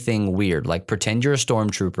do anything weird. Like pretend you're a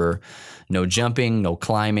stormtrooper. No jumping, no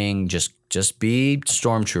climbing, just be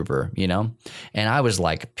stormtrooper, you know? And I was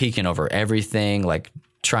like peeking over everything, like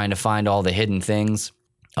trying to find all the hidden things.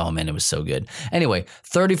 Oh man, it was so good. Anyway,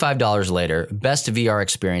 $35 later, best VR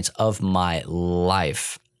experience of my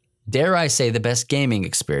life. Dare I say the best gaming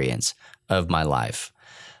experience of my life.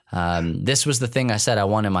 This was the thing I said I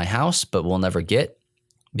want in my house, but will never get.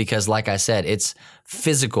 Because like I said, it's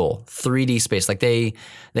physical 3D space. Like they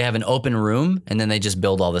have an open room and then they just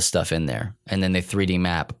build all this stuff in there. And then they 3D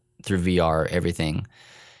map through VR everything.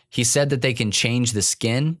 He said that they can change the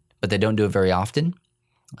skin, but they don't do it very often.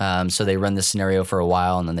 So they run this scenario for a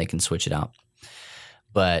while and then they can switch it out.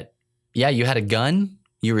 But yeah, you had a gun.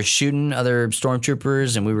 You were shooting other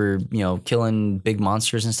stormtroopers and we were, killing big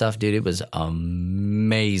monsters and stuff. Dude, it was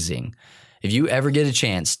amazing. If you ever get a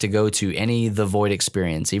chance to go to any The Void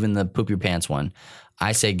experience, even the poop your pants one,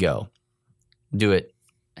 I say go. Do it.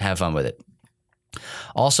 Have fun with it.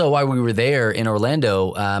 Also, while we were there in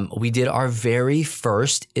Orlando, we did our very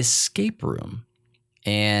first escape room.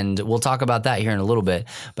 And we'll talk about that here in a little bit.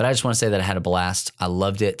 But I just want to say that I had a blast. I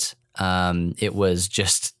loved it. It was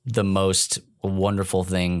just the most wonderful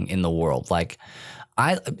thing in the world. Like,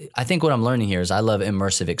 I think what I'm learning here is I love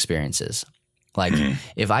immersive experiences. Like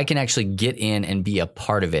if I can actually get in and be a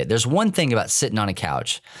part of it. There's one thing about sitting on a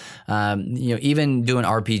couch, even doing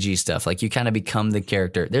RPG stuff, like you kind of become the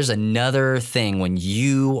character. There's another thing when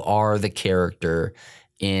you are the character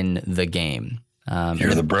in the game.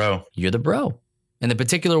 You're the bro. You're the bro. And the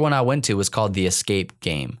particular one I went to was called the Escape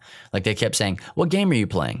game. Like they kept saying, what game are you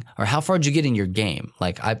playing? Or how far did you get in your game?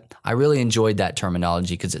 Like I really enjoyed that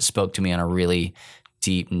terminology because it spoke to me on a really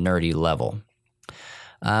deep, nerdy level.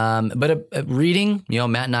 But reading,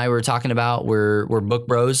 Matt and I were talking about we're book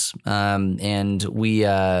bros, and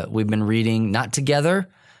we've been reading, not together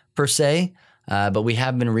per se, but we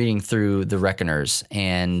have been reading through The Reckoners,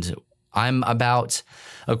 and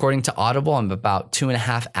according to Audible, I'm about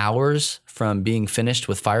 2.5 hours from being finished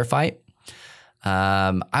with Firefight.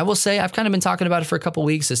 I will say I've kind of been talking about it for a couple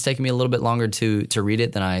weeks. It's taken me a little bit longer to read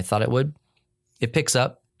it than I thought it would. It picks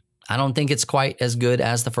up. I don't think it's quite as good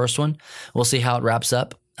as the first one. We'll see how it wraps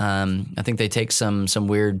up. I think they take some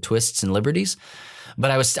weird twists and liberties, but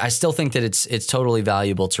I still think that it's totally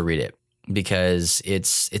valuable to read it because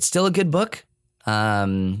it's still a good book.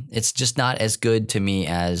 It's just not as good to me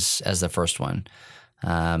as the first one.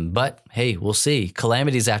 But hey, we'll see.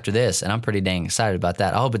 Calamity's after this, and I'm pretty dang excited about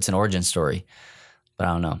that. I hope it's an origin story, but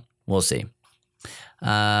I don't know. We'll see.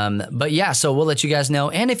 But yeah, so we'll let you guys know.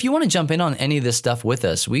 And if you want to jump in on any of this stuff with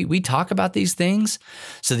us, we talk about these things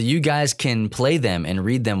so that you guys can play them and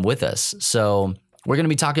read them with us. So we're going to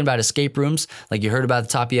be talking about escape rooms, like you heard about at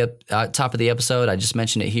the top of the episode. I just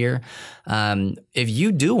mentioned it here. If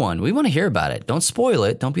you do one, we want to hear about it. Don't spoil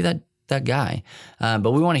it. Don't be that guy.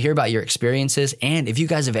 But we want to hear about your experiences. And if you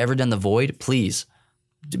guys have ever done The Void, please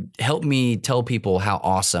help me tell people how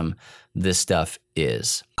awesome this stuff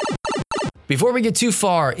is. Before we get too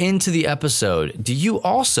far into the episode, do you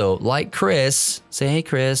also, like Chris, say, hey,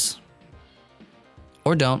 Chris,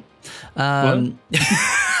 or don't. That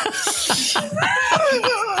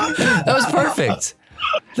was perfect.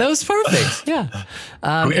 That was perfect. Yeah.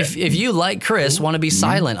 If you, like Chris, want to be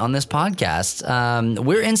silent on this podcast,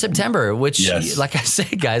 we're in September, which, yes, like I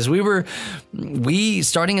said, guys, we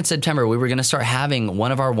starting in September, we were going to start having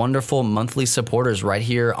one of our wonderful monthly supporters right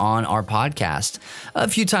here on our podcast a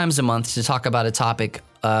few times a month to talk about a topic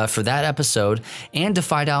for that episode and to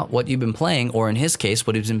find out what you've been playing, or in his case,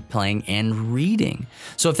 what he's been playing and reading.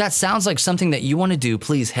 So if that sounds like something that you want to do,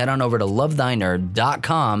 please head on over to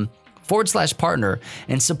lovethynerd.com/partner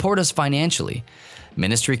and support us financially.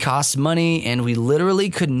 Ministry costs money, and we literally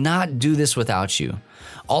could not do this without you.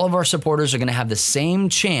 All of our supporters are going to have the same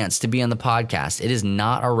chance to be on the podcast. It is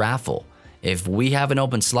not a raffle. If we have an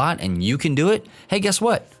open slot and you can do it, hey, guess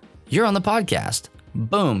what? You're on the podcast.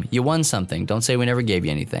 Boom, you won something. Don't say we never gave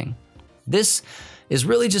you anything. This is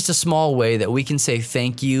really just a small way that we can say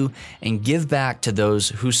thank you and give back to those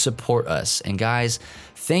who support us. And guys,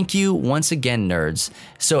 thank you once again, nerds.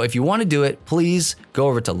 So if you want to do it, please go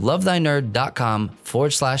over to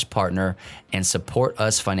lovethynerd.com/partner and support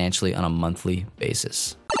us financially on a monthly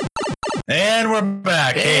basis. And we're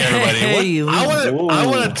back. Hey, everybody. I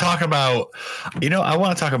want to talk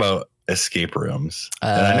about, escape rooms.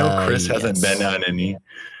 And I know Chris hasn't been on any.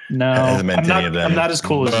 No, hasn't been to any of them. I'm not as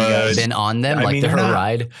cool as you guys. Been on them, they're a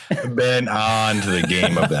ride. Been on to the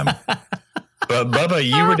game of them. But Bubba,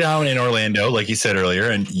 you were down in Orlando, like you said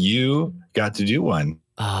earlier, and you got to do one.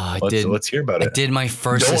 Let's hear about it. I did my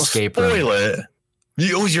first escape room. Don't spoil it.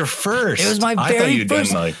 It was your first. It was my very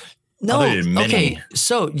first. No, okay.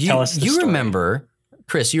 So you remember,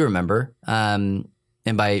 Chris? You remember?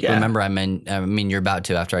 And by remember, I mean you're about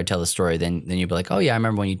to. After I tell the story, then you'll be like, oh yeah, I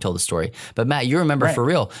remember when you told the story. But Matt, you remember for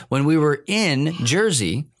real when we were in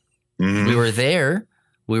Jersey. Mm-hmm. We were there.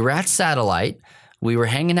 We were at Satellite. We were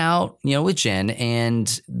hanging out, with Jen,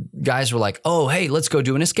 and guys were like, oh, hey, let's go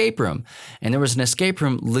do an escape room. And there was an escape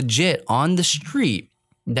room legit on the street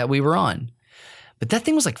that we were on. But that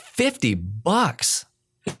thing was like $50.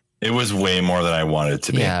 It was way more than I wanted it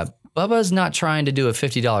to be. Yeah. Bubba's not trying to do a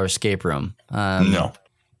 $50 escape room. No.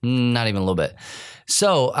 Not even a little bit.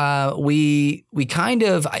 So we kind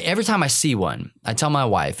of, every time I see one, I tell my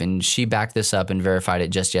wife, and she backed this up and verified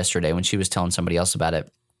it just yesterday when she was telling somebody else about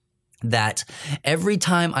it, that every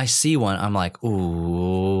time I see one, I'm like,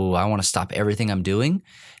 ooh, I want to stop everything I'm doing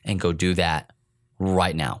and go do that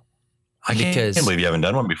right now. I can't believe you haven't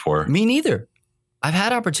done one before. Me neither. I've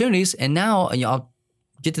had opportunities, and now I'll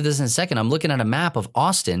get to this in a second. I'm looking at a map of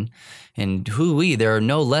Austin, and there are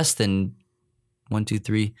no less than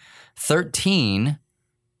 13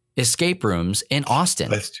 escape rooms in Austin.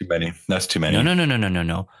 That's too many.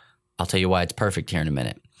 No. I'll tell you why it's perfect here in a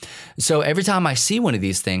minute. So every time I see one of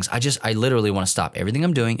these things, I literally want to stop everything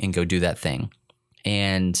I'm doing and go do that thing.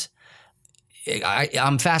 And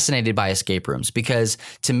I'm fascinated by escape rooms because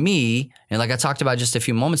to me, and like I talked about just a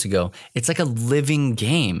few moments ago, it's like a living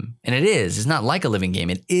game. And it is. It's not like a living game.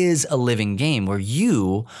 It is a living game where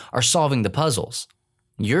you are solving the puzzles.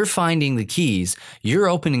 You're finding the keys. You're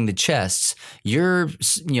opening the chests. You're,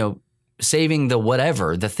 saving the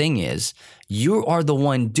whatever the thing is. You are the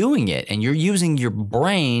one doing it, and you're using your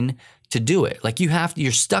brain to do it. Like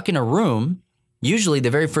you're stuck in a room. Usually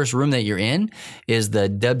the very first room that you're in is the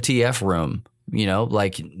WTF room. You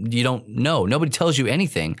don't know. Nobody tells you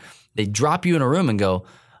anything. They drop you in a room and go,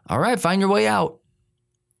 all right, find your way out.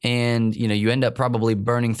 And, you end up probably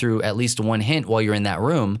burning through at least one hint while you're in that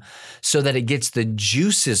room so that it gets the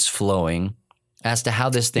juices flowing as to how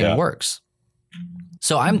this thing works.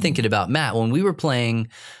 So I'm thinking about, Matt, when we were playing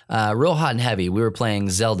Real Hot and Heavy, we were playing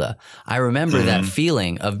Zelda. I remember that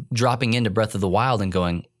feeling of dropping into Breath of the Wild and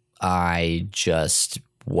going,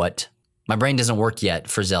 what? My brain doesn't work yet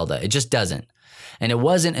for Zelda. It just doesn't. And it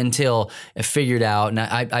wasn't until I figured out, and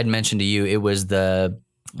I'd mentioned to you, it was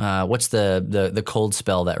what's the cold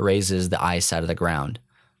spell that raises the ice out of the ground?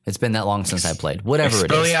 It's been that long since I played. Whatever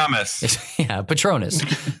it is. Expelliarmus. Yeah, Patronus.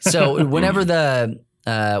 So whenever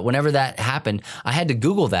that happened, I had to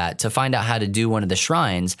Google that to find out how to do one of the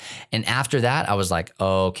shrines. And after that, I was like,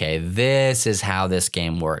 okay, this is how this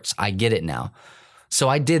game works. I get it now. So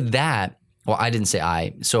I did that. Well, I didn't say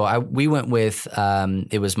I. So we went with,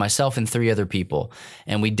 it was myself and 3 other people.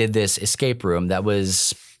 And we did this escape room that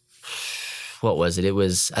was, what was it?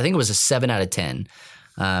 I think it was a 7 out of 10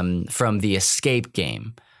 from the Escape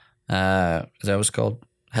game. Is that what it's called?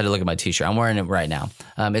 I had to look at my t-shirt. I'm wearing it right now.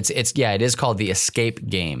 It is called the Escape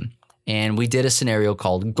game. And we did a scenario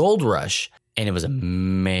called Gold Rush. And it was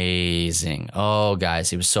amazing. Oh,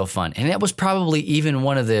 guys, it was so fun. And that was probably even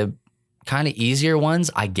one of the kind of easier ones,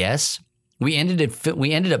 I guess. We ended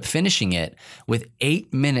up finishing it with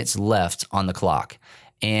 8 minutes left on the clock.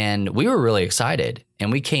 And we were really excited.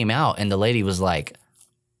 And we came out and the lady was like,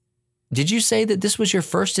 did you say that this was your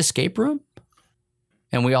first escape room?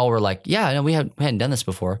 And we all were like, yeah, no, we hadn't done this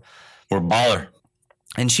before. We're baller.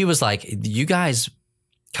 And she was like, you guys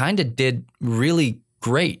kind of did really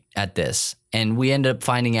great at this. And we ended up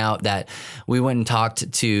finding out that we went and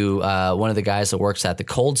talked to one of the guys that works at the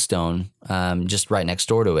Cold Stone, just right next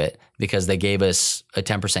door to it, because they gave us a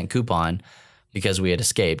 10% coupon because we had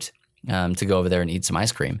escaped to go over there and eat some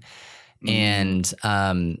ice cream. And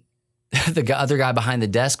the other guy behind the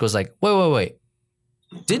desk was like, wait.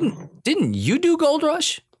 Didn't you do Gold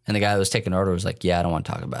Rush? And the guy that was taking order was like, yeah, I don't want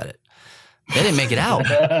to talk about it. They didn't make it out.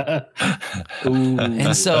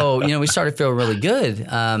 And so, we started feeling really good.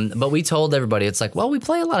 But we told everybody, it's like, well, we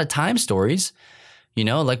play a lot of time stories,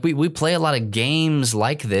 like we play a lot of games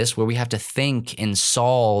like this where we have to think and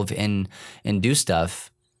solve and do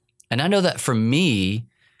stuff. And I know that for me,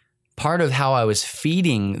 part of how I was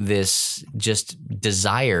feeding this just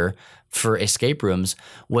desire for escape rooms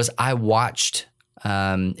was I watched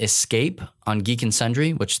Escape on Geek and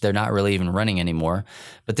Sundry, which they're not really even running anymore,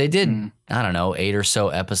 but they did, I don't know, 8 or so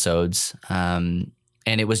episodes. And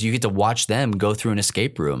it was, you get to watch them go through an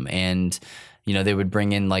escape room, and, they would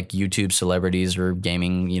bring in like YouTube celebrities or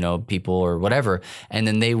gaming, people or whatever. And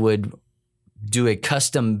then they would do a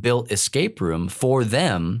custom built escape room for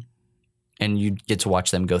them, and you'd get to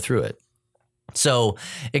watch them go through it. So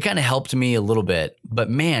it kind of helped me a little bit, but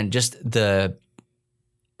man, just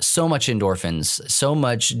so much endorphins, so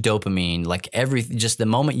much dopamine, like just the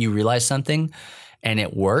moment you realize something and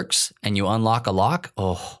it works and you unlock a lock,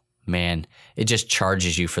 oh man, it just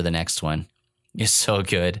charges you for the next one. It's so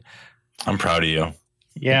good. I'm proud of you.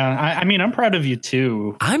 Yeah. I mean, I'm proud of you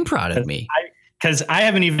too. I'm proud of me. Because I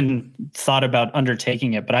haven't even thought about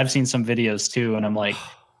undertaking it, but I've seen some videos too. And I'm like,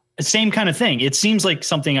 the same kind of thing. It seems like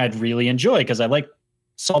something I'd really enjoy because I like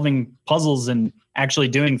solving puzzles and actually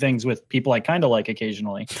doing things with people I kind of like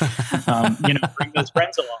occasionally, bring those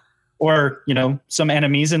friends along, or, some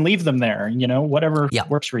enemies and leave them there, whatever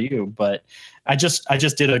works for you. But I just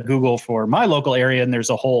did a Google for my local area, and there's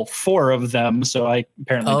a whole 4 of them. So I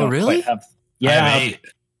apparently don't quite have. Yeah,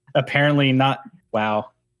 apparently not.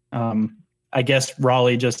 Wow. I guess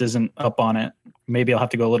Raleigh just isn't up on it. Maybe I'll have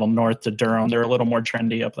to go a little north to Durham. They're a little more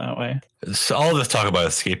trendy up that way. So all this talk about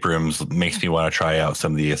escape rooms makes me want to try out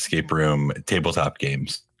some of the escape room tabletop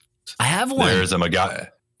games. I have one. There's a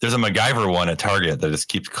MacGyver one at Target that just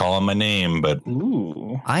keeps calling my name, but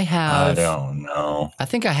I don't know. I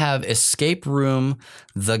think I have Escape Room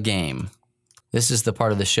the Game. This is the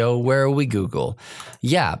part of the show where we Google.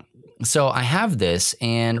 Yeah. So I have this,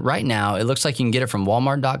 and right now it looks like you can get it from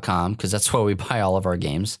Walmart.com, because that's where we buy all of our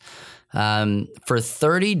games, for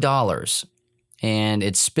 $30. And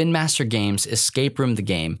it's Spin Master Games Escape Room the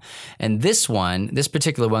Game. And this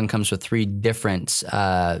particular one comes with 3 different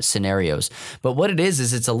scenarios. But what it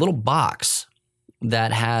is it's a little box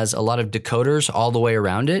that has a lot of decoders all the way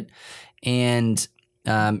around it. And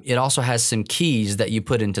it also has some keys that you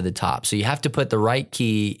put into the top. So you have to put the right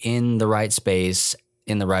key in the right space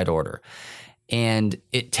in the right order. And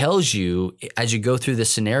it tells you as you go through the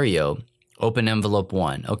scenario, open envelope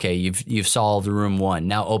 1. Okay, you've solved room 1.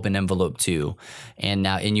 Now open envelope 2. And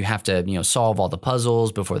you have to, solve all the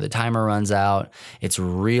puzzles before the timer runs out. It's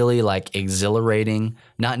really like exhilarating,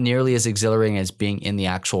 not nearly as exhilarating as being in the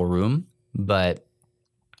actual room, but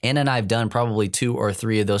Anna and I have done probably 2 or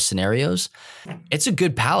 3 of those scenarios. It's a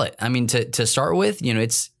good palette. I mean, to start with,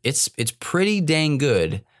 it's pretty dang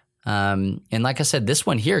good. And like I said, this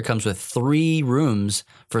one here comes with 3 rooms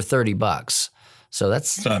for $30. So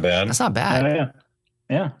that's not bad. That's not bad.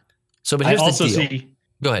 Yeah. So, but here's the deal.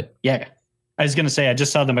 Go ahead. Yeah. I was going to say, I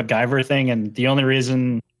just saw the MacGyver thing, and the only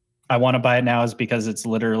reason I want to buy it now is because it's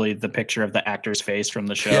literally the picture of the actor's face from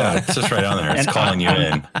the show. Yeah, it's just right on there. It's calling you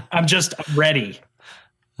in. I'm just ready.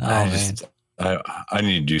 I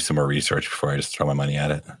need to do some more research before I just throw my money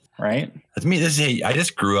at it. Right. That's me. I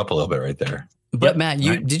just grew up a little bit right there. But Matt,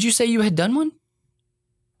 did you say you had done one?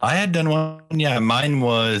 I had done one. Yeah, mine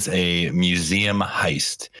was a museum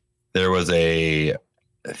heist. There was a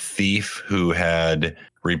thief who had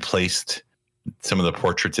replaced some of the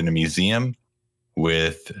portraits in a museum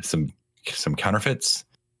with some counterfeits,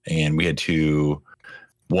 and we had to,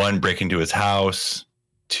 1, break into his house,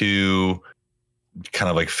 2, kind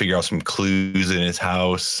of like figure out some clues in his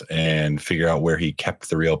house and figure out where he kept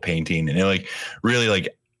the real painting. And it really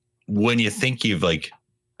when you think you've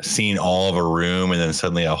seen all of a room and then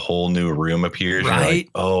suddenly a whole new room appears, right? You're like,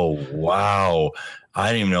 oh wow, I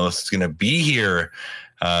didn't even know this was gonna be here.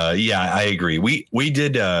 Yeah, I agree. We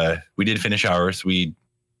did finish ours. We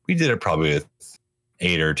did it probably with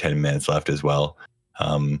 8 or 10 minutes left as well.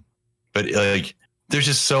 But there's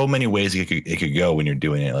just so many ways it could go when you're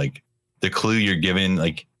doing it. The clue you're given,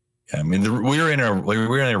 we were in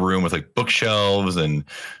a room with bookshelves and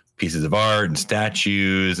pieces of art and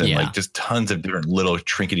statues and just tons of different little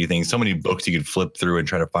trinkety things. So many books you could flip through and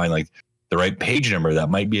try to find the right page number. That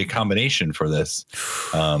might be a combination for this.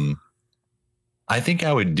 I think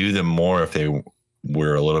I would do them more if they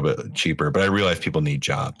were a little bit cheaper, but I realize people need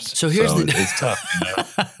jobs. So it's tough.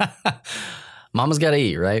 Mama's got to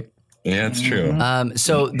eat, right? Yeah, it's true.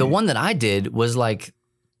 So the one that I did was like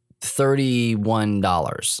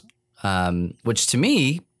 $31, which to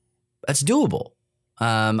me, that's doable.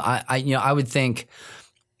 I would think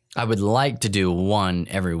I would like to do one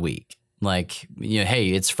every week. Like, hey,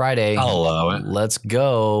 it's Friday. I'll allow it. Let's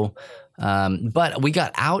go. But we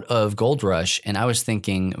got out of Gold Rush, and I was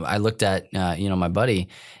thinking, I looked at, my buddy,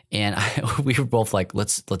 and we were both like,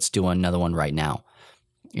 let's do another one right now.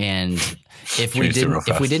 And if we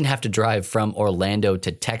didn't have to drive from Orlando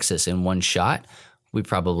to Texas in one shot, we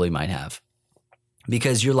probably might have,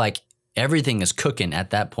 because you're like, everything is cooking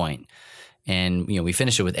at that point. And, we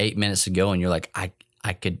finished it with 8 minutes to go, and you're like, I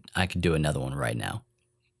could do another one right now.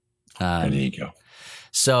 There you go.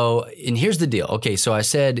 So, and here's the deal. Okay, so I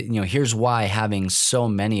said, here's why having so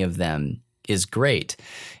many of them is great,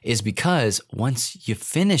 is because once you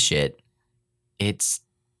finish it, it's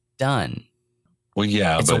done. Well,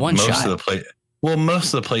 yeah, it's but a one most shot.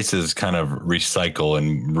 most of the places kind of recycle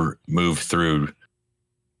and move through.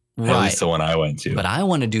 Right. At least the one I went to. But I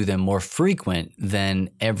want to do them more frequent than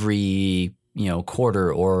every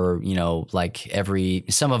quarter, or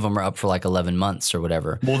some of them are up for like 11 months or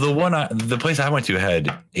whatever. Well, the place I went to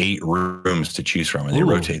had 8 rooms to choose from, and they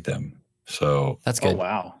rotate them. So that's good. Oh,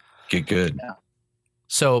 wow. Get good. Yeah.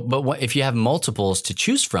 So, but if you have multiples to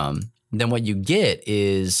choose from, then what you get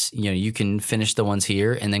is, you can finish the ones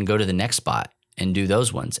here and then go to the next spot and do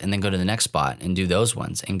those ones, and then go to the next spot and do those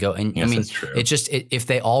ones, and go. And yes, that's true. It's just, if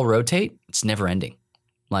they all rotate, it's never ending.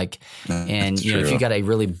 Like, and that's if true. you got a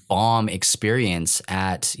really bomb experience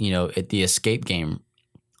at the escape game,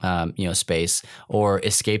 space, or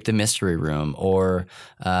escape the mystery room, or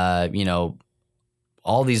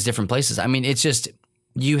all these different places. I mean, it's just,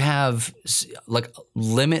 you have like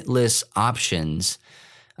limitless options.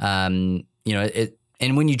 And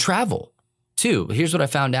when you travel too, here's what I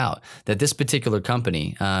found out, that this particular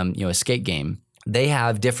company, Escape Game, they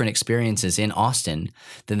have different experiences in Austin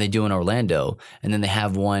than they do in Orlando. And then they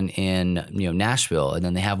have one in, Nashville, and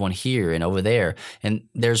then they have one here and over there. And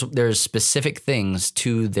there's specific things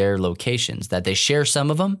to their locations that they share some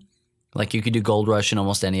of them. Like, you could do Gold Rush in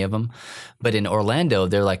almost any of them. But in Orlando,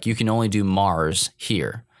 they're like, you can only do Mars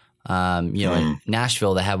here. In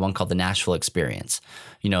Nashville, they have one called the Nashville Experience.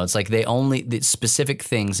 It's like the specific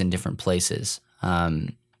things in different places.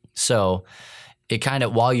 So it kind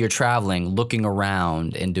of, while you're traveling, looking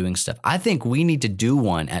around and doing stuff. I think we need to do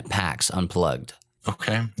one at PAX Unplugged.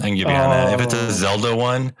 Okay, I can get behind that. If it's a Zelda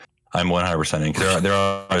one, I'm 100% in. There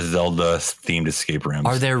are Zelda themed escape rooms.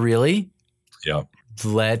 Are there really? Yeah.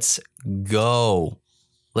 Let's go.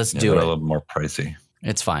 Let's do it. it. A little more pricey.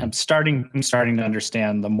 It's fine. I'm starting to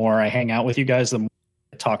understand. The more I hang out with you guys, the more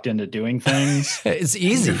I talked into doing things. It's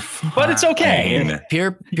easy, but it's okay.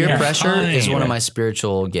 Peer pressure is one of my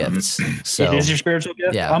spiritual gifts. So it is your spiritual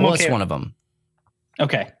gift? Yeah, it's one of them.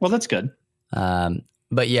 Okay, well, that's good.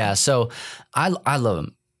 But yeah, so I love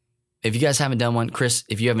them. If you guys haven't done one, Chris,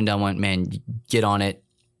 if you haven't done one, man, get on it.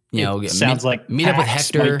 Sounds like meet up with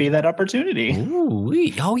Hector. Might be that opportunity.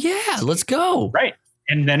 Ooh, oh yeah, let's go. Right,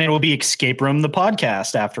 and then it will be Escape Room, the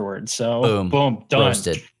podcast afterwards. So boom, done.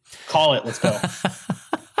 Roasted. Call it. Let's go.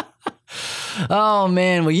 Oh,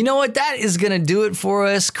 man. Well, you know what? That is going to do it for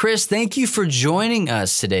us. Chris, thank you for joining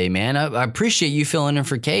us today, man. I appreciate you filling in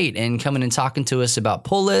for Kate and coming and talking to us about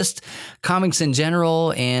Pull List, comics in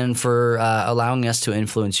general, and for allowing us to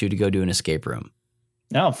influence you to go do an escape room.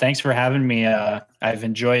 No, thanks for having me. I've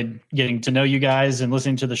enjoyed getting to know you guys and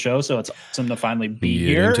listening to the show, so it's awesome to finally be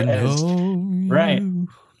here. Right.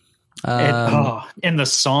 And the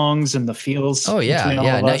songs and the feels. Oh yeah,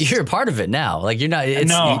 yeah. Now you're a part of it now. Like, you're not.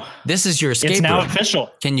 This is your escape. It's now room.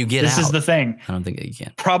 official. Can you get out? This is the thing. I don't think that you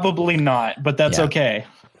can. Probably not, but that's okay.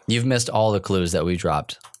 You've missed all the clues that we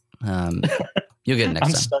dropped. You'll get it next time.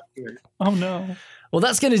 I'm stuck here. Oh no. Well,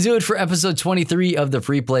 that's going to do it for episode 23 of the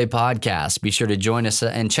Free Play Podcast. Be sure to join us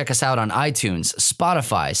and check us out on iTunes,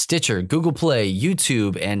 Spotify, Stitcher, Google Play,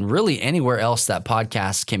 YouTube, and really anywhere else that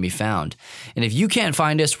podcasts can be found. And if you can't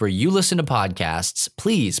find us where you listen to podcasts,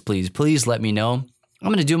 please, please, please let me know. I'm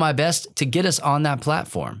going to do my best to get us on that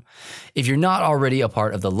platform. If you're not already a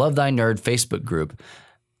part of the Love Thy Nerd Facebook group,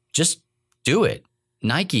 just do it.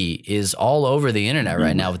 Nike is all over the internet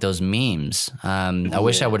right now with those memes. I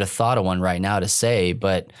wish I would have thought of one right now to say,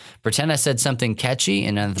 but pretend I said something catchy,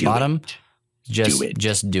 and at the bottom,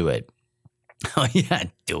 just do it. Oh yeah,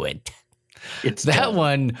 do it. That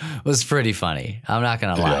one was pretty funny. I'm not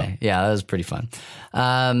gonna lie. Yeah, that was pretty fun.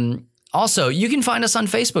 Also, you can find us on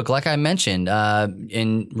Facebook, like I mentioned,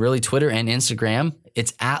 in really Twitter and Instagram.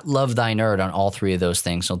 It's at Love Thy Nerd on all three of those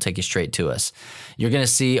things. It'll take you straight to us. You're going to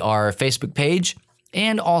see our Facebook page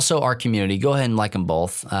and also our community. Go ahead and like them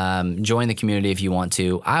both. Join the community if you want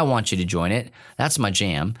to. I want you to join it. That's my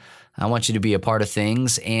jam. I want you to be a part of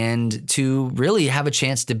things and to really have a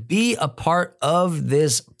chance to be a part of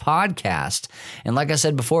this podcast. And like I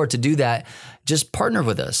said before, to do that, just partner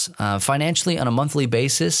with us financially on a monthly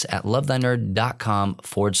basis at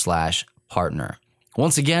lovethynerd.com/partner.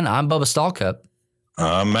 Once again, I'm Bubba Stallcup.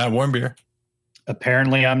 I'm Matt Warmbier.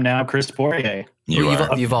 Apparently, I'm now Chris Poirier.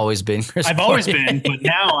 You've always been Chris I've Poirier. always been, but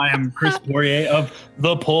now I am Chris Poirier of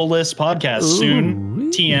the Pull List Podcast. Soon,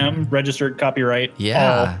 TM, registered copyright.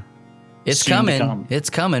 Yeah. It's soon to coming. come.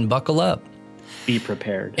 It's coming. Buckle up. Be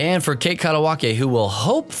prepared. And for Kate Katawake, who will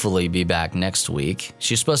hopefully be back next week.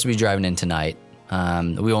 She's supposed to be driving in tonight.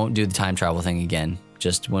 We won't do the time travel thing again,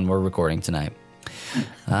 just when we're recording tonight.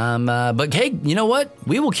 But hey, you know what?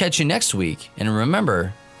 We will catch you next week. And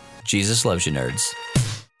remember, Jesus loves you, nerds.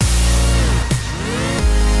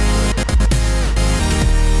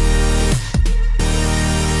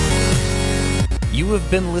 You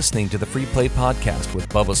have been listening to the Free Play Podcast with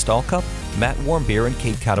Bubba Stallcup, Matt Warmbier, and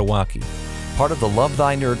Kate Katawake, part of the Love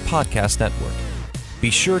Thy Nerd Podcast Network.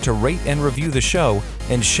 Be sure to rate and review the show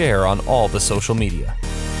and share on all the social media.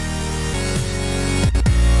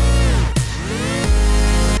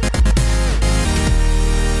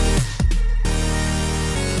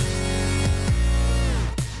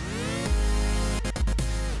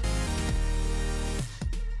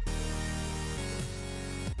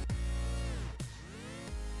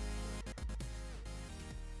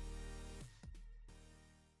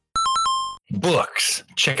 Books.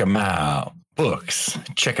 Check them out. Books.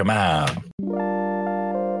 Check them out.